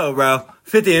 50-0, bro.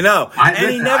 50-0, and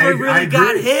he never really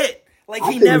got hit. Like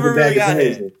he never really got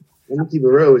hit. And I'll keep it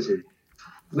real with you.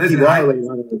 Listen, Keep all the way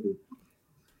 100.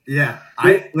 yeah,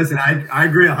 I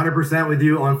agree 100% with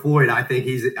you on Floyd. I think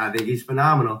he's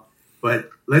phenomenal. But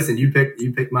listen, you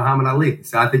picked Muhammad Ali,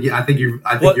 so I think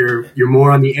you're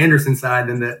more on the Anderson side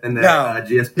than the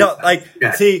GSP. No, side.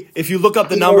 like see, if you look up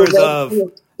the numbers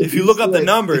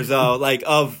like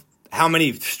of how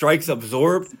many strikes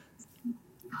absorbed,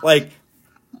 like,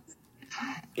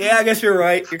 yeah, I guess you're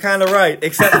right. You're kind of right,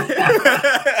 except you're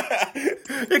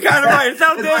kind of right. It's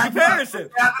not a damn comparison.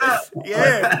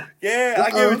 Yeah,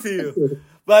 I give it to you.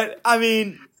 But I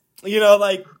mean,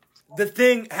 like the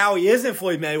thing, how he isn't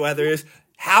Floyd Mayweather is,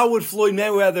 how would Floyd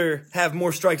Mayweather have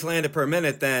more strikes landed per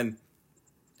minute than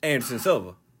Anderson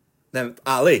Silva, than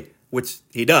Ali, which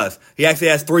he does. He actually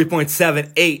has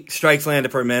 3.78 strikes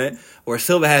landed per minute, where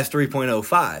Silva has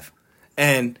 3.05.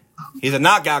 And he's a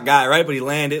knockout guy, right? But he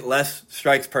landed less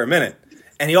strikes per minute.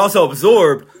 And he also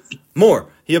absorbed more.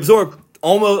 He absorbed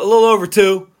almost a little over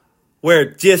 2,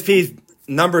 where GSP's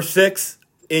number 6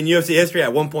 in UFC history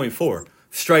at 1.4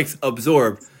 strikes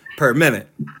absorbed per minute.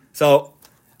 So,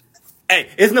 hey,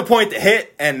 isn't the point to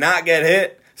hit and not get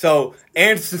hit? So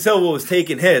Anderson Silva was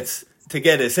taking hits to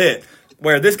get his hit,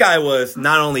 where this guy was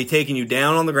not only taking you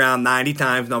down on the ground 90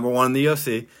 times, number 1 in the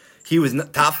UFC, he was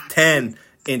top 10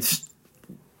 in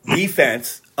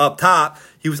defense up top.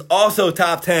 He was also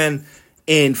top 10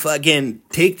 in fucking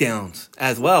takedowns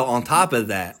as well on top of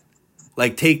that.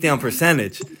 Like takedown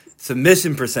percentage,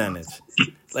 submission percentage.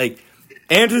 Like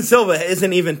Anderson Silva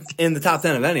isn't even in the top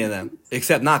 10 of any of them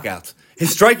except knockouts.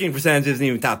 His striking percentage isn't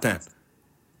even top 10.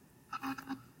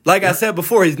 Like I said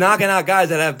before, he's knocking out guys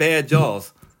that have bad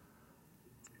jaws.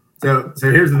 So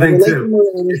here's the thing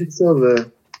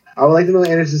too. I would like to know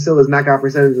Anderson Silva's knockout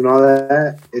percentage and all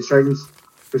that. His striking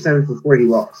percentage before he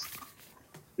lost.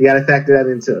 You got to factor that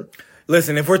in too.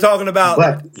 Listen, if we're talking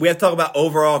about, we have to talk about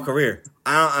overall career.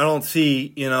 I don't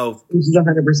see, This is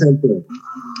 100% true.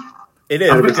 It is.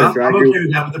 I'm okay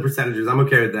with that with the percentages. I'm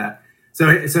okay with that. So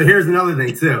here's another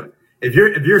thing too. If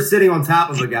you're sitting on top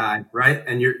of a guy, right,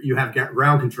 and you have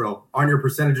ground control, aren't your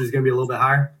percentages going to be a little bit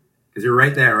higher? Because you're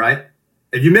right there, right?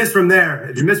 If you miss from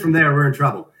there, we're in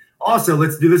trouble. Also,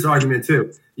 let's do this argument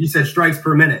too. You said strikes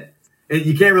per minute.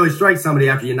 You can't really strike somebody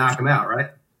after you knock them out, right?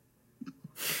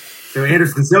 So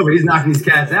Anderson Silva, he's knocking these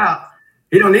cats out.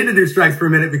 He don't need to do strikes per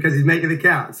minute because he's making it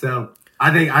count. So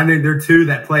I think there are two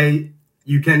that play.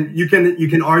 You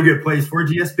can argue it plays for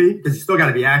GSP because you still got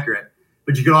to be accurate,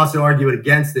 but you can also argue it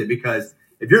against it because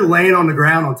if you're laying on the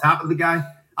ground on top of the guy,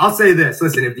 I'll say this.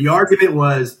 Listen, if the argument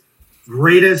was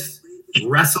greatest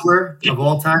wrestler of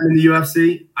all time in the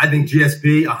UFC, I think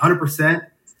GSP 100%.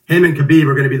 Him and Khabib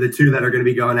are going to be the two that are going to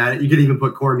be going at it. You could even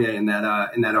put Cormier in that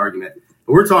argument.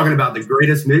 But we're talking about the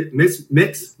greatest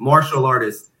mixed martial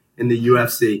artist in the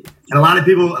UFC. And a lot of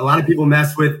people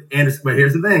mess with Anderson. But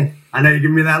here's the thing. I know you're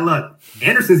giving me that look.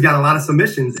 Anderson's got a lot of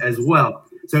submissions as well.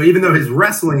 So even though his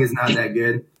wrestling is not that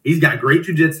good, he's got great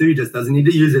jiu-jitsu. He just doesn't need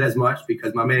to use it as much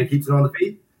because my man keeps it on the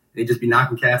feet. And he just be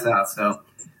knocking cats out. So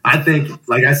I think,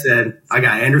 like I said, I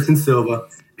got Anderson Silva.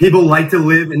 People like to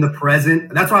live in the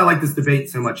present. That's why I like this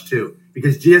debate so much too,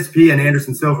 because GSP and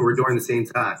Anderson Silva were during the same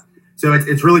time. So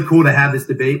it's really cool to have this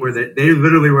debate where they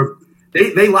literally were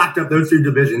they locked up those two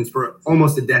divisions for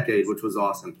almost a decade, which was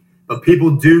awesome. But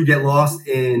people do get lost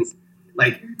in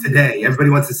like today.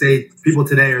 Everybody wants to say people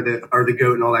today are the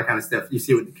GOAT and all that kind of stuff. You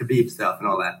see with the Khabib stuff and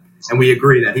all that, and we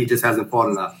agree that he just hasn't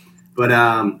fought enough. But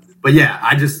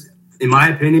yeah, in my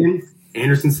opinion,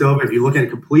 Anderson Silva, if you look at a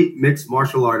complete mixed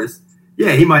martial artist,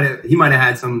 yeah, he might have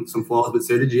had some flaws, but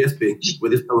so did GSP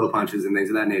with his pillow punches and things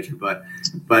of that nature. But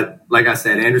like I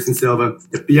said, Anderson Silva,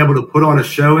 to be able to put on a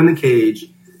show in the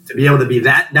cage, to be able to be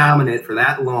that dominant for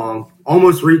that long,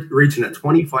 almost reaching a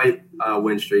 20-fight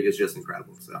win streak is just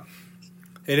incredible. So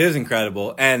it is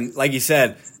incredible. And like you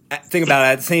said, think about it.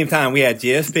 At the same time, we had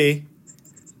GSP,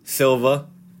 Silva,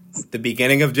 the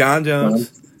beginning of John Jones,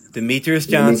 Demetrius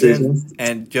Johnson,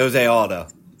 and Jose Aldo.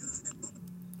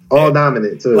 All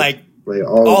dominant, too. Like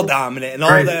all dominant. And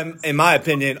all of them, in my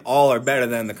opinion, all are better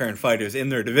than the current fighters in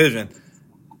their division.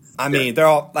 I mean, they're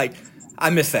all like, I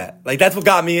miss that. Like, that's what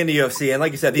got me into UFC. And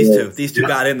like you said, these two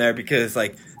got in there because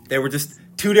like they were just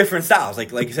two different styles,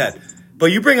 like you said.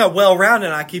 But you bring up well-rounded,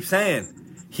 and I keep saying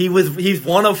he's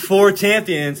one of 4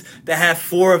 champions that have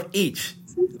 4 of each.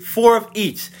 4 of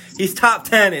each. He's top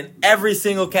 10 in every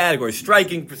single category.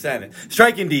 Striking percentage,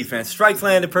 striking defense, strikes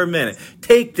landed per minute,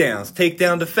 takedowns,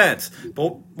 takedown defense.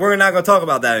 But we're not going to talk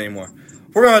about that anymore.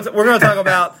 We're going to talk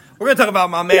about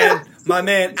my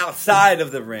man outside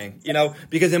of the ring,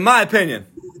 because in my opinion,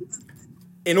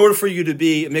 in order for you to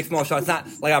be a mixed martial artist,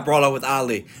 it's not like I brought up with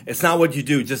Ali. It's not what you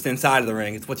do just inside of the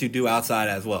ring. It's what you do outside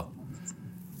as well.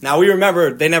 Now, we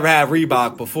remember they never had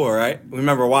Reebok before, right? We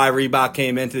remember why Reebok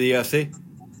came into the UFC?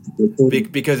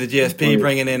 Because of GSP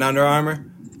bringing in Under Armour.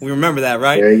 We remember that,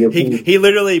 right? He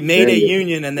literally made a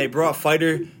union, and they brought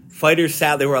fighters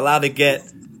out. They were allowed to get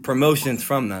promotions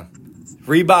from them.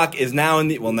 Reebok is now in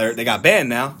the they got banned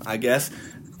now, I guess.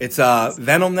 It's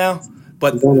Venom now,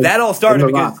 but that all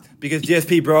started because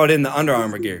GSP brought in the Under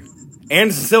Armour gear.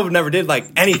 Anderson Silva never did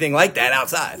like anything like that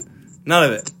outside. None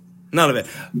of it.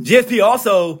 GSP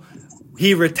also,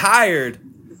 he retired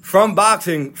from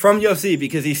boxing, from UFC,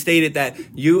 because he stated that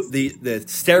the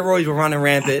steroids were running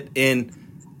rampant in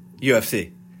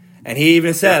UFC. And he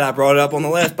even said, I brought it up on the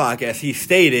last podcast, he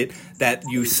stated that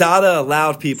USADA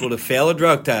allowed people to fail a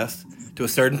drug test to a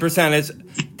certain percentage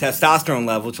testosterone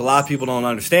level, which a lot of people don't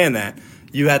understand that.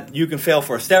 You can fail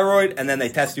for a steroid, and then they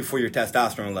test you for your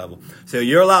testosterone level. So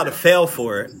you're allowed to fail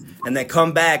for it, and then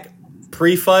come back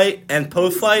pre-fight and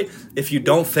post-fight. If you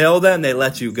don't fail them, they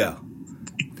let you go.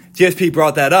 GSP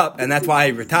brought that up, and that's why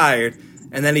he retired.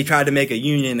 And then he tried to make a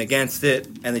union against it,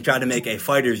 and they tried to make a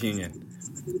fighters union.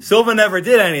 Silva never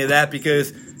did any of that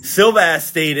because Silva has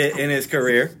stated in his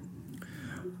career,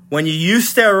 when you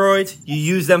use steroids, you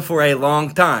use them for a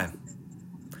long time.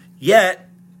 Yet,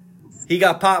 he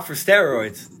got popped for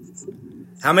steroids.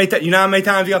 You know how many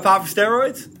times he got popped for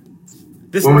steroids?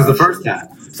 When was the first time?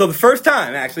 So the first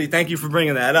time, actually, thank you for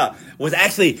bringing that up, was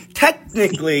actually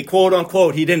technically, quote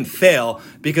unquote, he didn't fail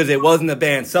because it wasn't a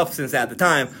banned substance at the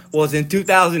time, was in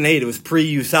 2008. It was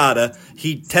pre-USADA.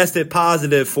 He tested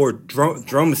positive for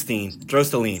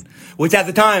drostaline, which at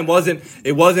the time wasn't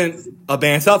a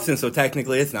banned substance, so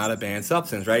technically it's not a banned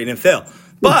substance, right? He didn't fail.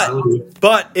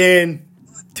 But in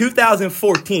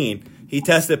 2014, he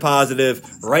tested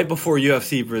positive right before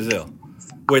UFC Brazil,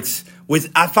 which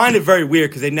I find it very weird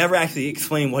because they never actually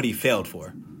explained what he failed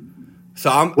for. So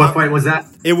what fight was that?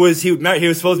 It was he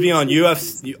was supposed to be on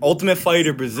UFC Ultimate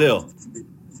Fighter Brazil,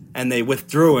 and they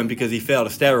withdrew him because he failed a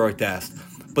steroid test.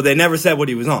 But they never said what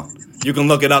he was on. You can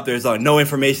look it up. There's no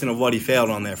information of what he failed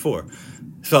on there for.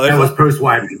 So that was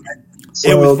post-Weidman.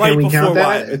 It was right before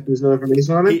Weidman. If there's no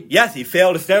information on it? Yes, he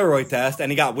failed a steroid test,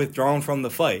 and he got withdrawn from the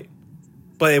fight.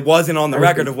 But it wasn't on the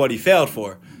record of what he failed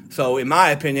for. So in my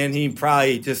opinion, he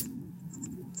probably just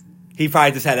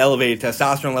had elevated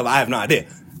testosterone level. I have no idea.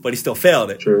 But he still failed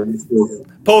it. Sure.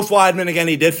 Post Weidman, again,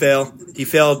 he did fail. He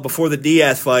failed before the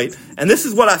Diaz fight. And this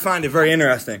is what I find it very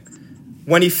interesting.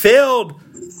 When he failed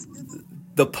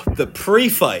the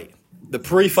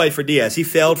pre-fight for Diaz, he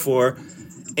failed for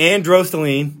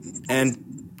androstaline,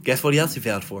 and guess what else he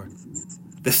failed for?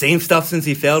 The same substance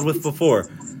he failed with before.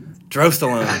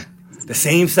 Drostaline. The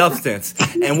same substance.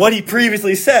 And what he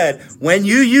previously said, when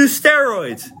you use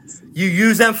steroids, you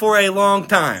use them for a long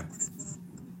time.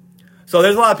 So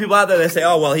there's a lot of people out there that say,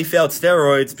 oh, well, he failed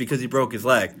steroids because he broke his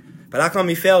leg. But how come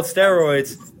he failed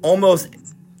steroids almost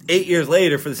 8 years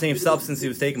later for the same substance he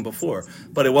was taking before?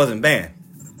 But it wasn't banned.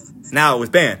 Now it was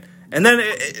banned. And then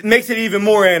it makes it even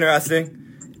more interesting.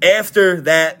 After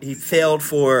that, he failed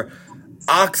for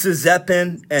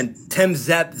oxazepine and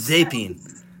temzepazepine.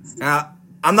 Now,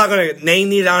 I'm not going to name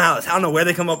these. I don't know where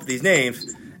they come up with these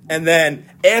names. And then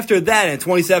after that, in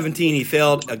 2017, he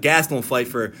failed a Gastelum fight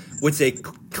for which they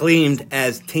claimed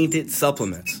as tainted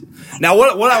supplements. Now,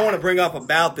 what I want to bring up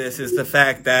about this is the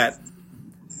fact that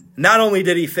not only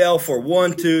did he fail for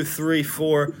 1, 2, 3,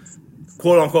 4,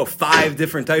 quote unquote, 5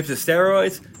 different types of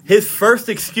steroids, his first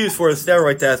excuse for his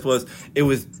steroid test was it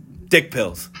was dick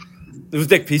pills. It was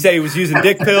dick. He said he was using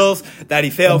dick pills, that he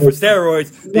failed for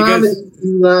steroids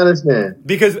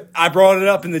because I brought it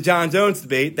up in the John Jones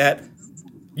debate that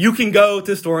you can go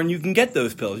to the store and you can get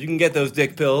those pills. You can get those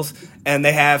dick pills, and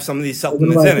they have some of these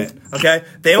supplements in it. Okay,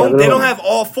 they don't have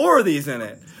all 4 of these in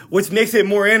it, which makes it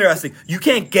more interesting. You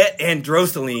can't get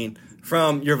androstaline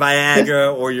from your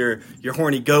Viagra or your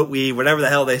horny goat weed, whatever the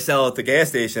hell they sell at the gas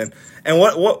station. And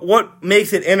what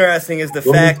makes it interesting is the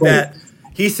fact that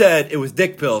he said it was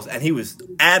dick pills, and he was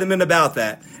adamant about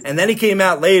that. And then he came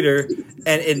out later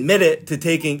and admitted to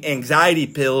taking anxiety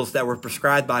pills that were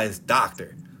prescribed by his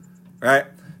doctor. Right?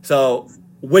 So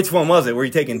which one was it? Were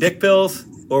you taking dick pills,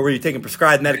 or were you taking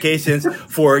prescribed medications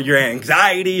for your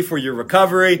anxiety, for your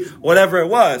recovery, whatever it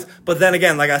was? But then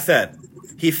again, like I said,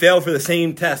 he failed for the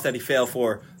same test that he failed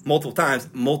for multiple times,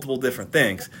 multiple different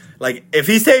things. Like, if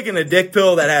he's taking a dick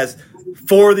pill that has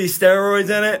 4 of these steroids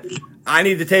in it, I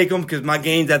need to take them because my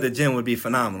gains at the gym would be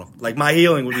phenomenal. Like, my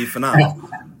healing would be phenomenal.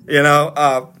 You know,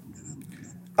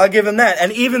 I'll give him that.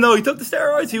 And even though he took the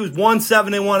steroids, he was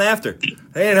 1-7-1 after.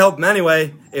 They didn't help him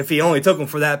anyway if he only took them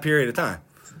for that period of time.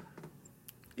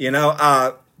 You know,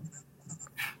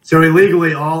 so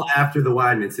illegally all after the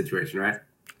Weidman situation, right?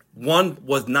 one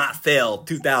was not failed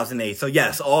 2008. So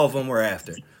yes, all of them were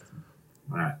after.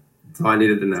 All right. That's all I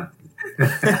needed to know.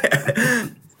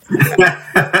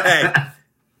 Hey,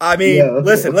 I mean, Yeah.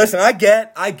 listen. I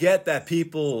get that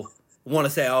people want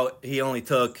to say, "Oh, he only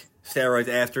took steroids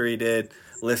after he did."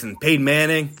 Listen, Peyton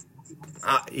Manning,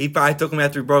 he probably took them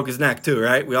after he broke his neck too,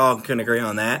 right? We all can agree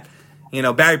on that. You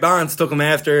know, Barry Bonds took them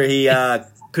after he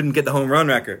couldn't get the home run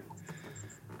record,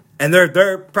 and there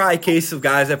are probably cases of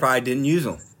guys that probably didn't use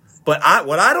them. But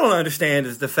what I don't understand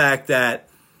is the fact that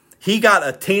he got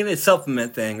a tainted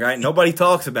supplement thing, right? Nobody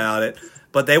talks about it.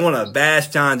 But they want to bash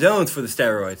John Jones for the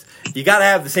steroids. You got to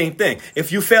have the same thing.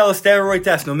 If you fail a steroid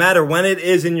test, no matter when it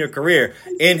is in your career,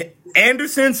 in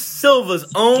Anderson Silva's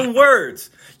own words,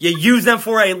 you use them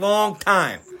for a long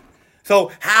time. So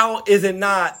how is it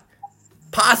not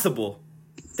possible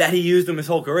that he used them his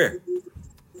whole career?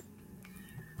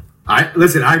 I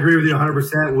agree with you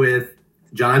 100% with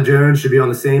John Jones should be on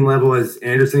the same level as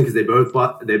Anderson because they both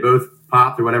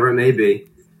popped or whatever it may be.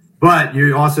 But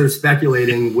you're also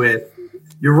speculating with.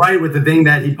 You're right with the thing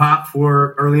that he popped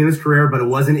for early in his career, but it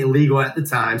wasn't illegal at the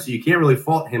time, so you can't really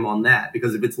fault him on that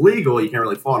because if it's legal, you can't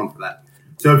really fault him for that.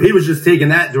 So if he was just taking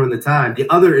that during the time, the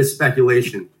other is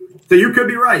speculation. So you could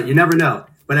be right. You never know.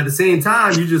 But at the same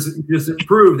time, you just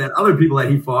proved that other people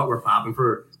that he fought were popping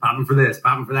for this,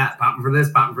 popping for that, popping for this,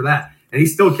 popping for that, and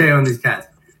he's still KOing these cats.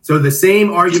 So the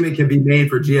same argument can be made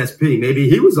for GSP. Maybe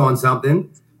he was on something,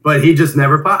 but he just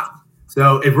never popped.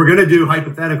 So if we're going to do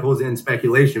hypotheticals and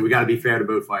speculation, we got to be fair to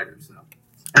both fighters. So,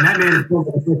 and that man is still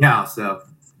going to kick out. So,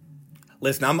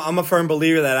 listen, I'm a firm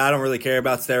believer that I don't really care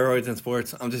about steroids in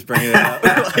sports. I'm just bringing it up.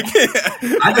 I think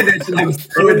that should have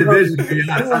a division. To be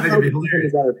honest, I think it'd be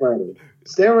hilarious.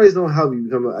 Steroids don't help you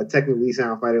become a technically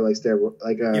sound fighter like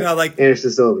Anderson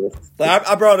Silva.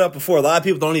 I brought it up before. A lot of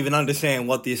people don't even understand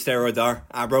what these steroids are.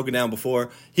 I broke it down before.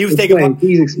 He was taking.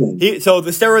 So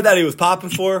the steroid that he was popping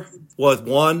for was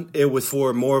one. It was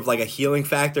for more of like a healing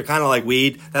factor, kind of like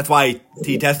weed. That's why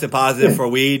he tested positive for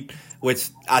weed, which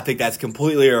I think that's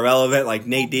completely irrelevant. Like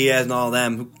Nate Diaz and all of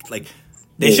them, like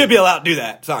they should be allowed to do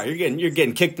that. Sorry, you're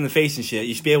getting kicked in the face and shit.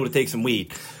 You should be able to take some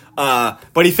weed.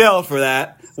 But he failed for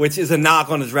that, which is a knock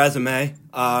on his resume.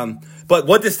 But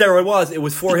what the steroid was, it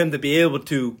was for him to be able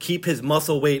to keep his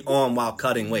muscle weight on while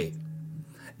cutting weight.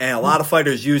 And a lot of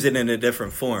fighters use it in a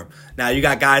different form. Now, you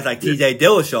got guys like TJ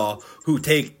Dillashaw who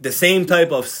take the same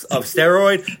type of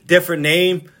steroid, different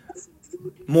name,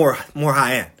 more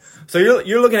high end. So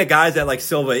you're looking at guys that like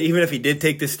Silva, even if he did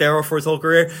take this steroid for his whole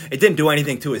career, it didn't do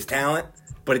anything to his talent,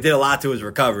 but it did a lot to his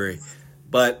recovery.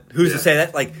 But who's to say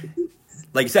that? Like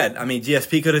you said, I mean,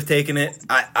 GSP could have taken it.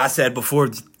 I said before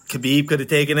Khabib could have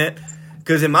taken it.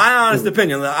 Because in my honest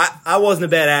opinion, I wasn't a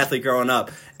bad athlete growing up.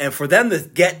 And for them to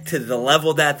get to the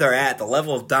level that they're at, the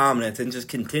level of dominance, and just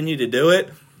continue to do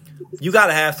it, you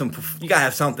gotta have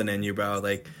something in you, bro.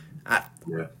 Like,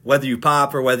 whether you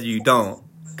pop or whether you don't.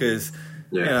 Because,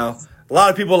 you know, a lot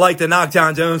of people like to knock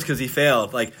John Jones because he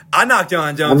failed. Like, I knocked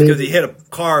John Jones because he hit a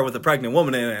car with a pregnant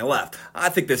woman in it and left. I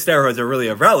think the steroids are really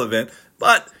irrelevant.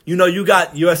 But, you know, you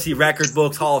got UFC record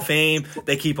books, Hall of Fame.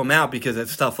 They keep them out because of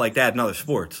stuff like that in other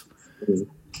sports.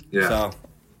 Yeah. So,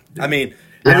 I mean,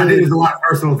 I think there's a lot of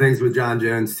personal things with John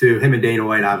Jones too. Him and Dana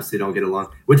White obviously don't get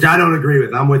along, which I don't agree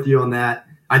with. I'm with you on that.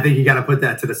 I think you got to put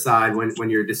that to the side when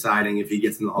you're deciding if he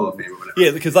gets in the Hall of Fame or whatever.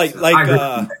 Yeah, because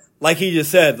like he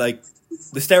just said, like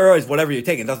the steroids, whatever you're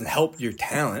taking, doesn't help your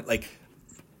talent. Like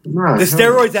the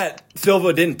steroids that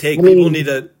Silva didn't take, people need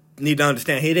to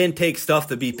understand. He didn't take stuff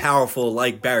to be powerful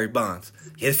like Barry Bonds.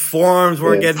 His forearms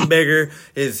weren't getting bigger.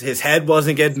 His head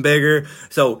wasn't getting bigger.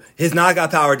 So his knockout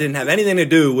power didn't have anything to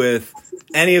do with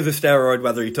any of the steroid,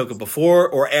 whether he took it before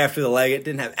or after the leg. It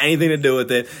didn't have anything to do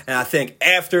with it. And I think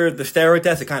after the steroid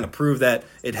test, it kind of proved that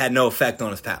it had no effect on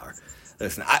his power.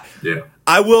 Listen,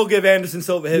 I will give Anderson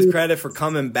Silva his credit for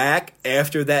coming back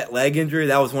after that leg injury.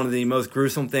 That was one of the most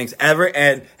gruesome things ever.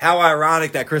 And how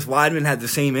ironic that Chris Weidman had the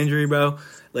same injury, bro.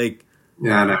 Like,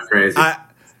 yeah, that's crazy.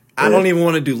 I don't even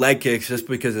want to do leg kicks just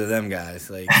because of them guys.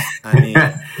 Like, I mean,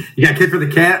 you got to kick for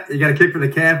the calf. You got to kick for the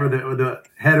calf or the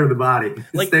head or the body.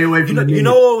 Like, stay away from the knee. You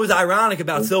know what was ironic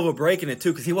about Silva breaking it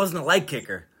too? Because he wasn't a leg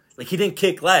kicker. Like, he didn't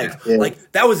kick legs. Yeah.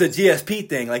 Like, that was a GSP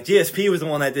thing. Like, GSP was the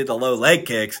one that did the low leg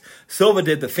kicks. Silva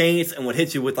did the feints and would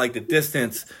hit you with like the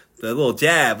distance, the little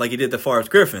jab, like he did to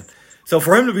Forrest Griffin. So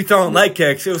for him to be throwing leg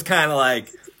kicks, it was kind of like,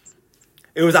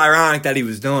 it was ironic that he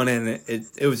was doing it. And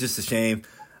it was just a shame.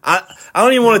 I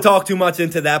don't even want to talk too much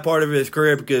into that part of his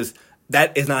career because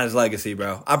that is not his legacy,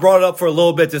 bro. I brought it up for a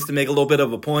little bit just to make a little bit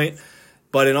of a point.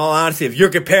 But in all honesty, if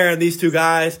you're comparing these two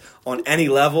guys on any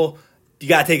level, you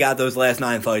got to take out those last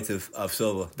 9 fights of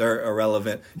Silva. They're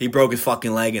irrelevant. He broke his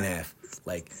fucking leg in half.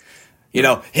 Like, you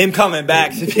know, him coming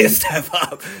back should be a step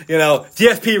up. You know,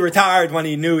 GSP retired when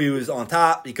he knew he was on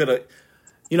top. He could have,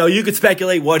 you know, you could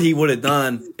speculate what he would have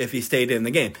done if he stayed in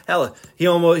the game. Hell, he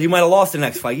might have lost the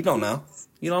next fight. You don't know.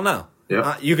 You don't know.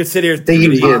 Yeah. You could sit here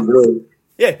Thinking him, bro.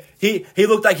 Yeah, he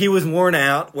looked like he was worn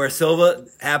out, where Silva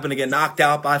happened to get knocked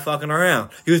out by fucking around.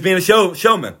 He was being a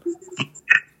showman.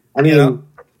 I mean, You know?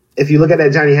 if you look at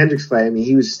that Johnny Hendricks fight, I mean,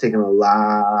 he was just taking a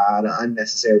lot of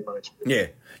unnecessary punishment. Yeah.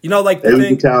 You know, like That the you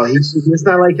thing. can tell it's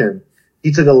not like him.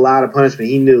 He took a lot of punishment.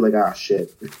 He knew, like, oh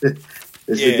shit, this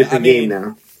is a different game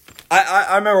now.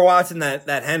 I remember watching that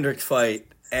Hendricks fight,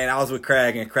 and I was with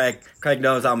Craig, and Craig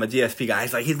knows I'm a GSP guy.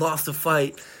 He's like, he lost the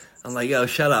fight. I'm like, yo,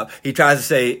 shut up. He tries to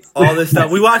say all this stuff.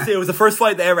 We watched it. It was the first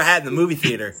fight they ever had in the movie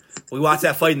theater. We watched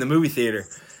that fight in the movie theater.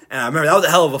 And I remember that was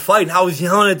a hell of a fight. And I was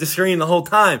yelling at the screen the whole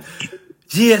time.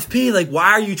 GSP, like,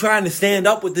 why are you trying to stand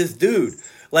up with this dude?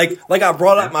 Like I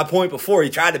brought up my point before.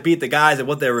 He tried to beat the guys at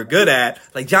what they were good at.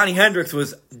 Like, Johnny Hendricks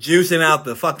was juicing out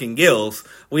the fucking gills.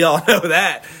 We all know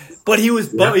that. But he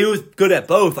was he was good at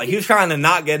both. Like, he was trying to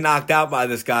not get knocked out by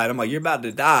this guy. And I'm like, you're about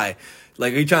to die.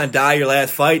 Like, are you trying to die your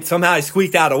last fight? Somehow he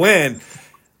squeaked out a win.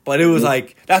 But it was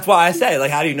like, that's why I say,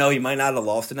 like, how do you know he might not have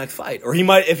lost the next fight? Or he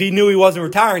might, if he knew he wasn't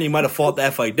retiring, he might have fought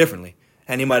that fight differently.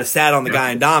 And he might have sat on the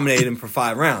guy and dominated him for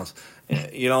 5 rounds.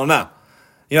 You don't know.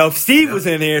 You know, if Steve was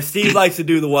in here, Steve likes to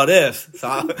do the what ifs.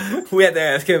 So we had to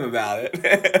ask him about it.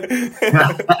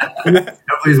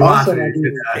 Nobody's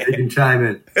watching. He can chime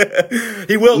in.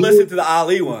 He will listen to the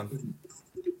Ali one.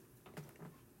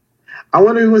 I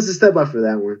wonder who wants to step up for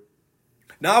that one.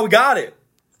 No, we got it.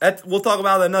 We'll talk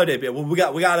about that another day. But we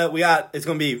got. It's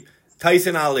gonna be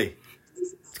Tyson Ali.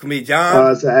 It's gonna be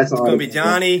John. So that's it's gonna be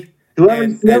Johnny.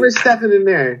 Whoever's stepping in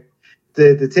there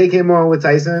to take him on with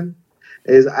Tyson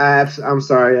is I'm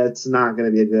sorry, that's not gonna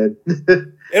be a good.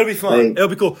 It'll be fun. Like, It'll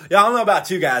be cool. Yeah, I don't know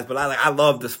about you guys, but I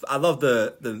love this. I love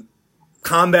the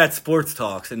combat sports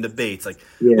talks and debates. Like,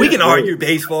 we can argue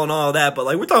baseball and all that, but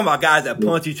like, we're talking about guys that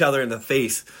punch each other in the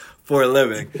face for a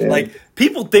living. Yeah. Like,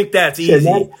 people think that's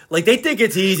easy. Like, they think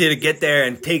it's easy to get there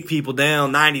and take people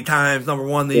down 90 times, number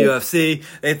one in the UFC.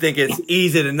 They think it's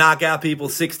easy to knock out people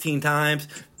 16 times.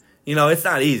 You know, it's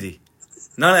not easy.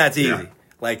 None of that's easy. Yeah.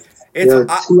 Like, it's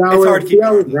it's hard to keep 2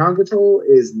 hours ground control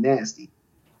is nasty.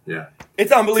 Yeah.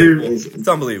 It's unbelievable. It's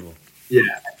unbelievable. Yeah.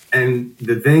 And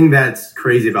the thing that's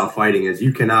crazy about fighting is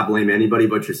you cannot blame anybody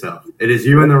but yourself. It is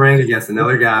you in the ring against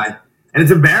another guy. And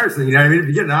it's embarrassing, you know what I mean? If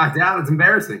you get knocked out, it's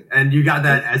embarrassing. And you got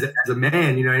that as a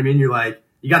man, you know what I mean? You're like,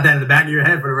 you got that in the back of your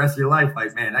head for the rest of your life.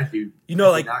 Like, man, that dude, you know,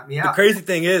 like, knocked me the out. crazy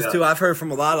thing is, too, I've heard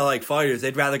from a lot of, like, fighters,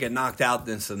 they'd rather get knocked out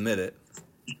than submit it.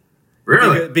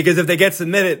 Really? Because if they get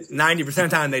submitted, 90% of the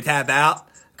time they tap out.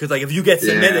 Because, like, if you get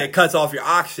submitted, it cuts off your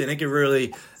oxygen. It can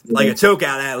really, like, a choke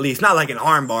out at least. Not like an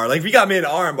arm bar. Like, if you got me in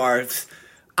an arm bar,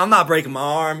 I'm not breaking my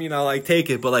arm, you know, like, take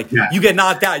it. But, like, you get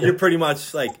knocked out, you're pretty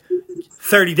much, like,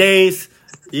 30 days.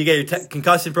 You get your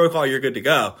concussion protocol, you're good to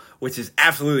go, which is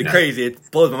absolutely crazy.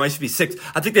 It blows my mind. It should be 6.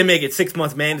 I think they make it 6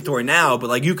 months mandatory now, but,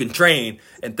 like, you can train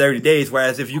in 30 days.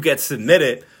 Whereas if you get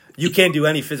submitted, you can't do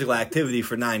any physical activity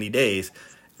for 90 days,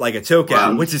 like a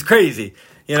chokeout, which is crazy.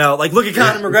 You know, like, look at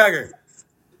Conor McGregor.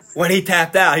 When he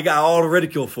tapped out, he got all the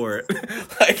ridicule for it.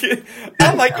 Like,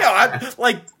 I'm like, yo,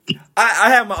 I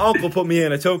had my uncle put me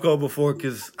in a chokehold before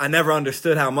because I never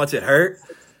understood how much it hurt.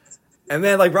 And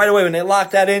then, like, right away, when they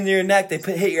lock that into your neck, they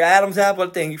hit your Adam's apple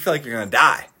thing, you feel like you're going to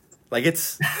die. Like,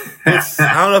 it's I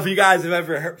don't know if you guys have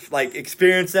ever, like,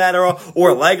 experienced that or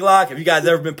a leg lock. Have you guys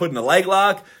ever been put in a leg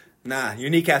lock? Nah, your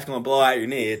kneecap's going to blow out your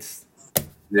knee. It's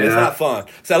not fun.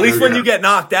 So at least when you get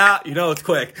knocked out, you know it's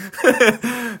quick.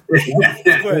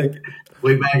 It's quick.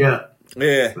 Wake back up.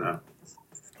 Yeah. So.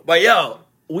 But, yo,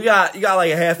 you got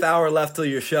like a half hour left till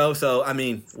your show. So, I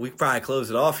mean, we could probably close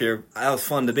it off here. That was a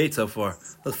fun debate so far.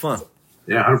 It was fun.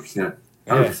 Yeah, 100%.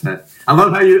 100%. I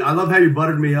love how you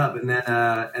buttered me up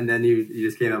and then you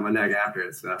just came out my neck after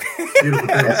it. So beautiful.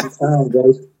 That's the style,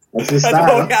 guys. That's the That's all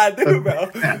style. we gotta do,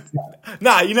 bro.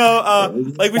 Nah, you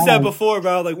know, like we said before,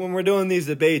 bro, like when we're doing these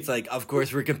debates, like, of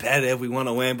course we're competitive, we want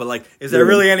to win, but like, is there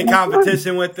really any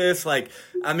competition with this? Like,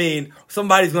 I mean,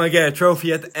 somebody's gonna get a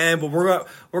trophy at the end, but we're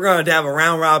gonna have a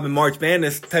round robin March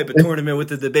Madness type of tournament with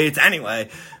the debates anyway.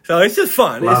 So it's just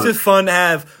fun. It's just fun to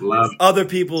have other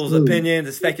people's opinions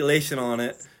and speculation on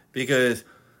it because,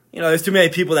 you know, there's too many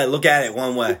people that look at it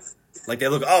one way. Like they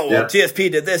look, oh, well,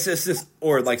 GSP did this,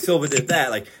 or like Silva did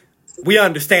that. Like, we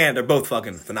understand they're both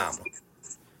fucking phenomenal.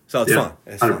 So it's fun.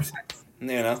 It's 100%. fun.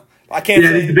 You know? I can't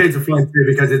say... these debates are fun too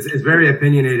because it's very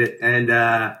opinionated and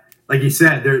like you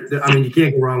said, I mean, you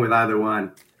can't go wrong with either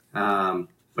one.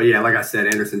 But yeah, like I said,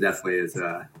 Anderson definitely is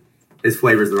his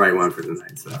flavor is the right one for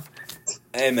tonight. So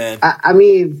Hey, man. I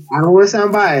mean, I don't want to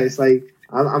sound biased. Like,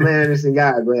 I'm an Anderson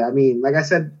guy, but I mean, like I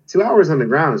said, 2 hours on the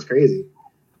ground is crazy.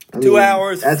 2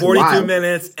 hours, that's 42 wild.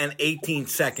 minutes, and 18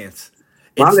 seconds.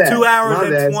 My It's bad. 2 hours My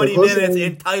and bad. So 20 close minutes to-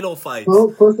 in title fights.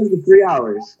 Close to 3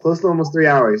 hours. Close to almost 3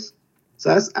 hours. So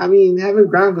that's, I mean, having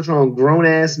ground control on grown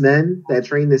ass men that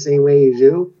train the same way as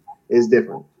you is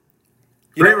different.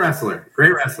 great wrestler.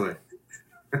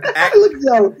 Look,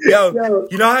 yo,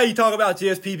 You know how you talk about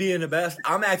GSP being the best?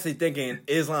 I'm actually thinking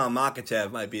Islam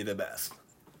Makhachev might be the best.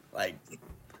 Like,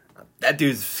 that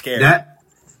dude's scary.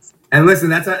 And listen,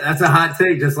 that's a hot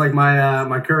take, just like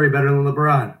my Curry better than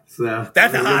LeBron. So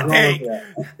That's a hot take.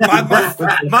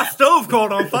 My stove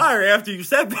caught on fire after you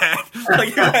said that.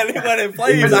 Like, you let it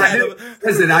play.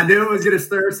 Listen, I knew it was going to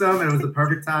stir some, and it was the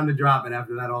perfect time to drop it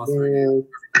after that All-Star game.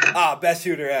 Best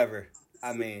shooter ever.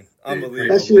 I mean,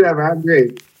 unbelievable. Best shooter ever. I'm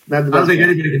great. Not the I don't best think one.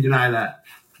 anybody can deny that.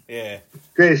 Yeah,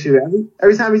 Greatest shooter.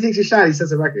 Every time he takes a shot, he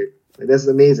sets a record. Like, that's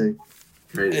amazing.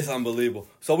 Crazy. it's unbelievable.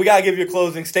 So we got to give you a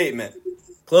closing statement.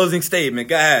 Closing statement.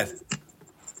 Go ahead.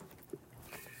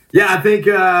 Yeah, I think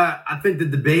the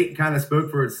debate kind of spoke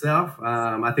for itself.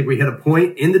 I think we hit a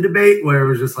point in the debate where it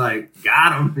was just like,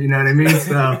 got him, you know what I mean?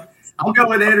 So I'll go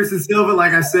with Anderson Silva.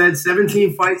 Like I said,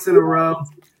 17 fights in a row.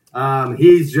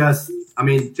 He's just, I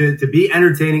mean, to be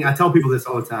entertaining. I tell people this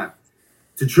all the time.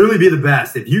 To truly be the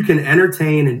best, if you can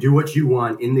entertain and do what you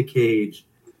want in the cage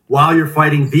while you're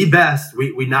fighting the best,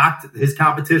 we knocked his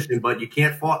competition, but you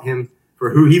can't fault him for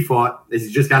who he fought.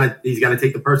 He's got to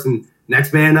take the person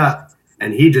next man up.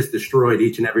 And he just destroyed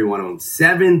each and every one of them.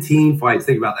 17 fights.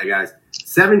 Think about that, guys.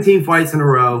 17 fights in a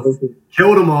row.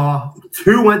 Killed them all.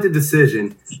 2 went to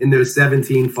decision in those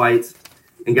 17 fights.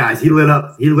 And guys, he lit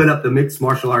up the mixed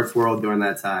martial arts world during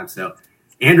that time. So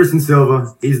Anderson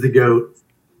Silva, he's the GOAT.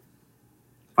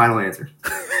 Final answer.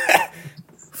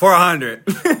 400.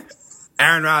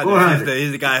 Aaron Rodgers, 400.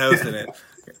 he's the guy hosting it.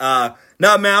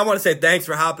 No, man, I want to say thanks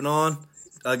for hopping on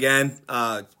again.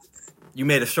 You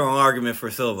made a strong argument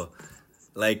for Silva.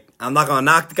 Like, I'm not going to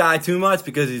knock the guy too much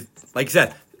because he's, like you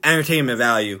said, entertainment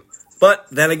value. But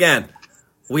then again,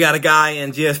 we got a guy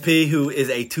in GSP who is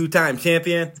a 2-time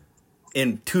champion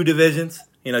in 2 divisions.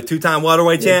 2-time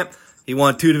welterweight champ. He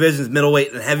won 2 divisions,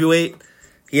 middleweight and heavyweight.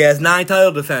 He has 9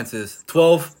 title defenses,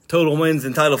 12 total wins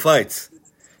in title fights.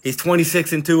 He's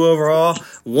 26-2 overall.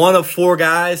 One of 4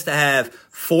 guys to have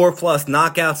 4+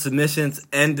 knockout submissions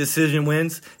and decision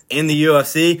wins in the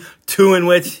UFC. 2 in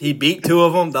which he beat 2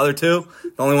 of them. The other 2,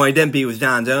 the only one he didn't beat was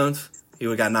John Jones. He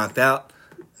would have got knocked out.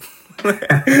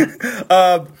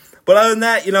 But other than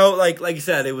that, like you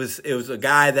said, it was a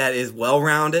guy that is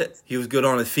well-rounded. He was good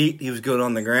on his feet. He was good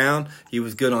on the ground. He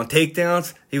was good on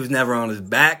takedowns. He was never on his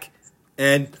back.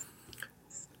 And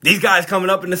these guys coming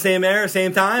up in the same era,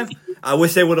 same time, I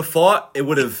wish they would have fought. It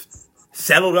would have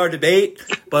settled our debate.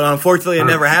 But unfortunately, it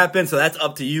never happened. So that's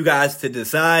up to you guys to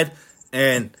decide.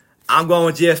 And I'm going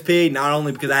with GSP, not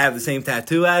only because I have the same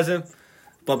tattoo as him,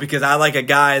 but because I like a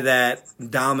guy that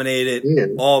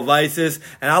dominated all vices.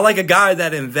 And I like a guy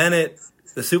that invented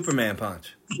the Superman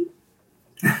punch.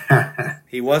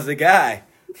 He was the guy.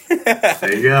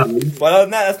 There you go. But other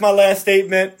than that, that's my last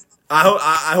statement.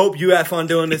 I hope you had fun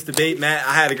doing this debate, Matt.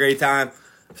 I had a great time.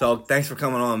 So thanks for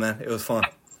coming on, man. It was fun.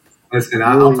 Listen,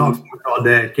 I'll talk sports all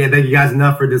day. Can't thank you guys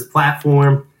enough for this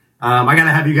platform. I got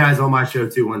to have you guys on my show,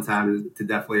 too, one time to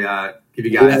definitely give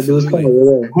you guys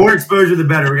more exposure, the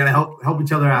better. We're going to help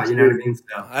each other out. You know what I mean? So,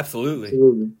 Absolutely.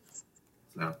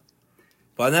 so.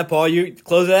 But on that, Paul, you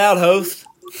close it out, host.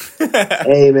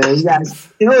 Hey, man, you guys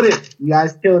killed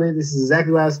it. This is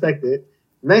exactly what I expected.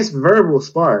 Nice verbal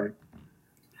spar.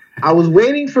 I was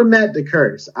waiting for Matt to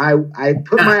curse. I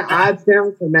put my odds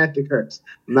down for Matt to curse.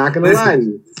 I'm not going to lie to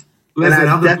you. Listen,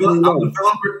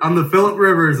 I'm the Phillip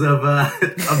Rivers of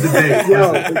debate.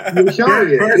 Yo, you're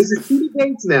showing it. This is 2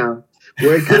 debates now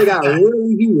where it could have got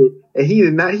really heated, and he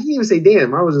didn't even say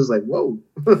damn. I was just like, whoa.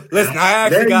 Listen, I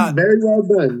actually very well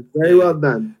done. Very well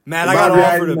done. Matt, I got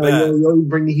offered a bet. You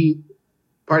bring the heat.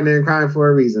 Partner in crime for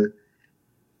a reason.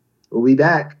 We'll be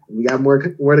back. We got more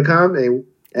to come. And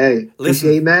hey,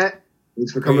 appreciate Matt.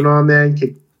 Thanks for coming on, man.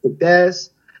 Kick ass.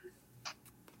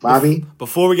 Bobby.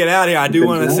 Before we get out of here, I do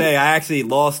want to say I actually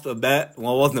lost a bet.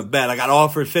 Well, it wasn't a bet. I got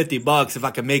offered $50 if I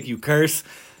could make you curse,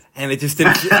 and it just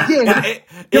didn't. I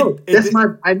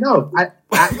know.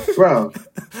 Bro.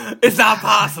 It's not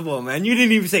possible, man. You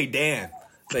didn't even say damn.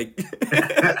 Like,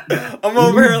 I'm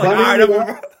over here like, all right, I'm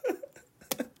over.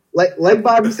 Like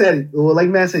Bobby said, like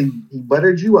Matt said, he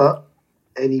buttered you up,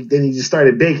 and then he just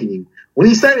started baking you. When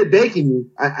he started baking me,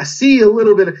 I see a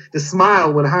little bit of the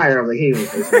smile went higher. I was like, he ain't gonna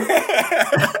face me.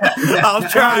 I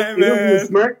was trying, man.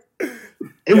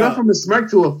 It went from a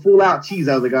smirk to a full out cheese.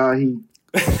 I was like, oh,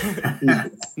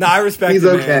 No, I respect he's it,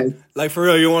 okay. man. Like for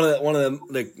real, you're one of the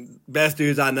like best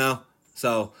dudes I know.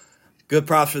 So good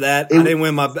props for that. I didn't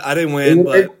win, but I didn't win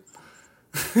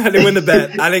the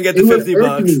bet. I didn't get the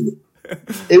 $50.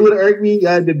 It would irk me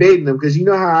debating them because you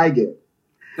know how I get.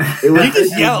 You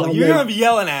just yell. You're gonna be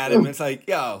yelling at him. It's like,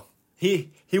 yo, he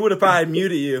would have probably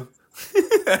muted you.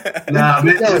 Nah,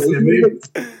 man,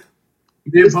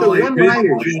 it's the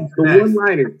one-liners. The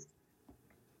one-liners.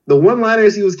 The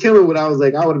one-liners he was killing with, I was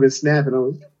like, I would have been snapping.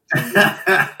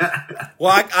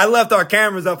 Well, I left our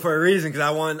cameras up for a reason because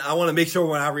I want to make sure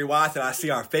when I rewatch it, I see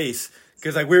our face.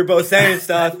 Because like we were both saying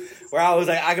stuff where I was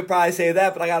like, I could probably say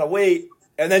that, but I gotta wait.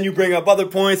 And then you bring up other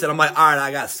points, and I'm like, all right,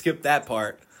 I gotta skip that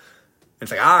part. It's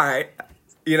like, all right,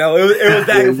 it was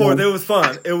back and forth. It was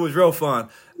fun. It was real fun.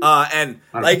 And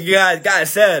like you guys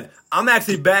said, I'm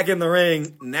actually back in the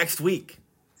ring next week.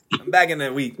 I'm back in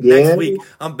the week. Yeah. Next week,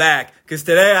 I'm back. Because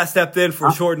today I stepped in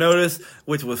for short notice,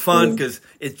 which was fun because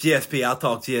it's GSP. I'll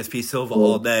talk GSP Silva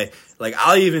all day. Like,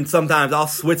 sometimes I'll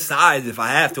switch sides if I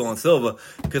have to on Silva.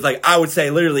 Because, like, I would say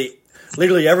literally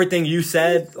everything you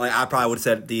said, like, I probably would have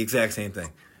said the exact same thing.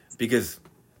 Because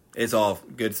it's all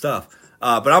good stuff.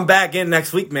 But I'm back in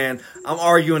next week, man. I'm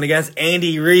arguing against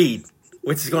Andy Reid,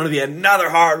 which is going to be another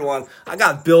hard one. I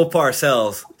got Bill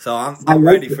Parcells, so I'm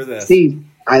ready for this. See,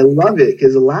 I love it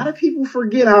because a lot of people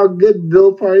forget how good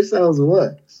Bill Parcells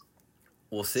was.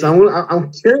 We'll see. So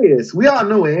I'm curious. We all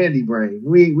know Andy Brain.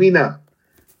 We know.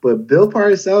 But Bill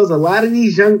Parcells, a lot of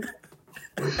these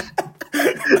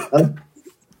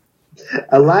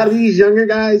younger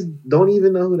guys don't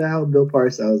even know who the hell Bill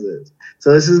Parcells is.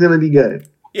 So this is going to be good.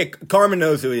 Yeah, Carmen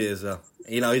knows who he is, though.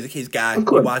 He's a guy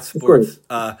who watches sports.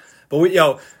 But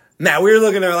Matt, we were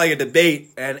looking at like a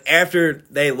debate, and after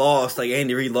they lost, like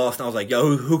Andy Reid lost, and I was like,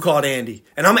 yo, who called Andy?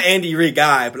 And I'm an Andy Reid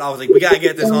guy, but I was like, we got to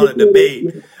get this on a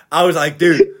debate. I was like,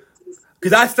 dude,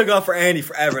 because I stuck up for Andy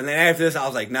forever. And then after this, I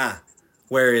was like, nah,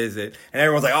 where is it? And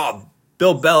everyone's like, oh,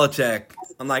 Bill Belichick.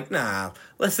 I'm like, nah,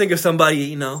 let's think of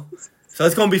somebody, So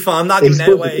it's going to be fun. I'm not giving that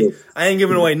away. I ain't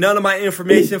giving away none of my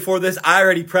information for this. I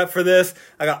already prepped for this.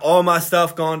 I got all my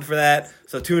stuff going for that.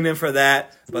 So tune in for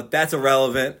that. But that's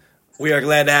irrelevant. We are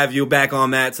glad to have you back on,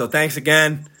 Matt. So thanks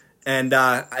again. And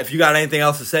if you got anything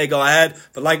else to say, go ahead.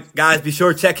 But guys, be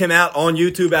sure to check him out on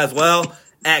YouTube as well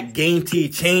at Game T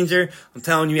Changer. I'm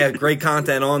telling you, he has great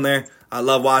content on there. I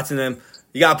love watching him.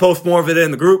 You got to post more of it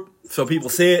in the group so people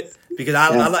see it. Because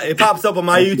it pops up on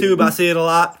my YouTube. I see it a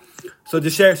lot. So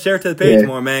just share it to the page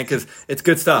more, man, because it's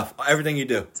good stuff. Everything you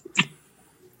do.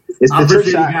 I appreciate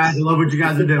you guys. I love what you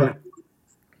guys are doing.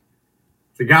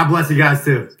 So God bless you guys,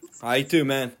 too. All right, you too,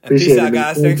 man. And peace out,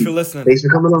 guys. Thanks for listening. Thanks for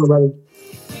coming on, brother.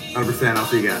 100%. I'll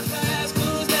see you guys.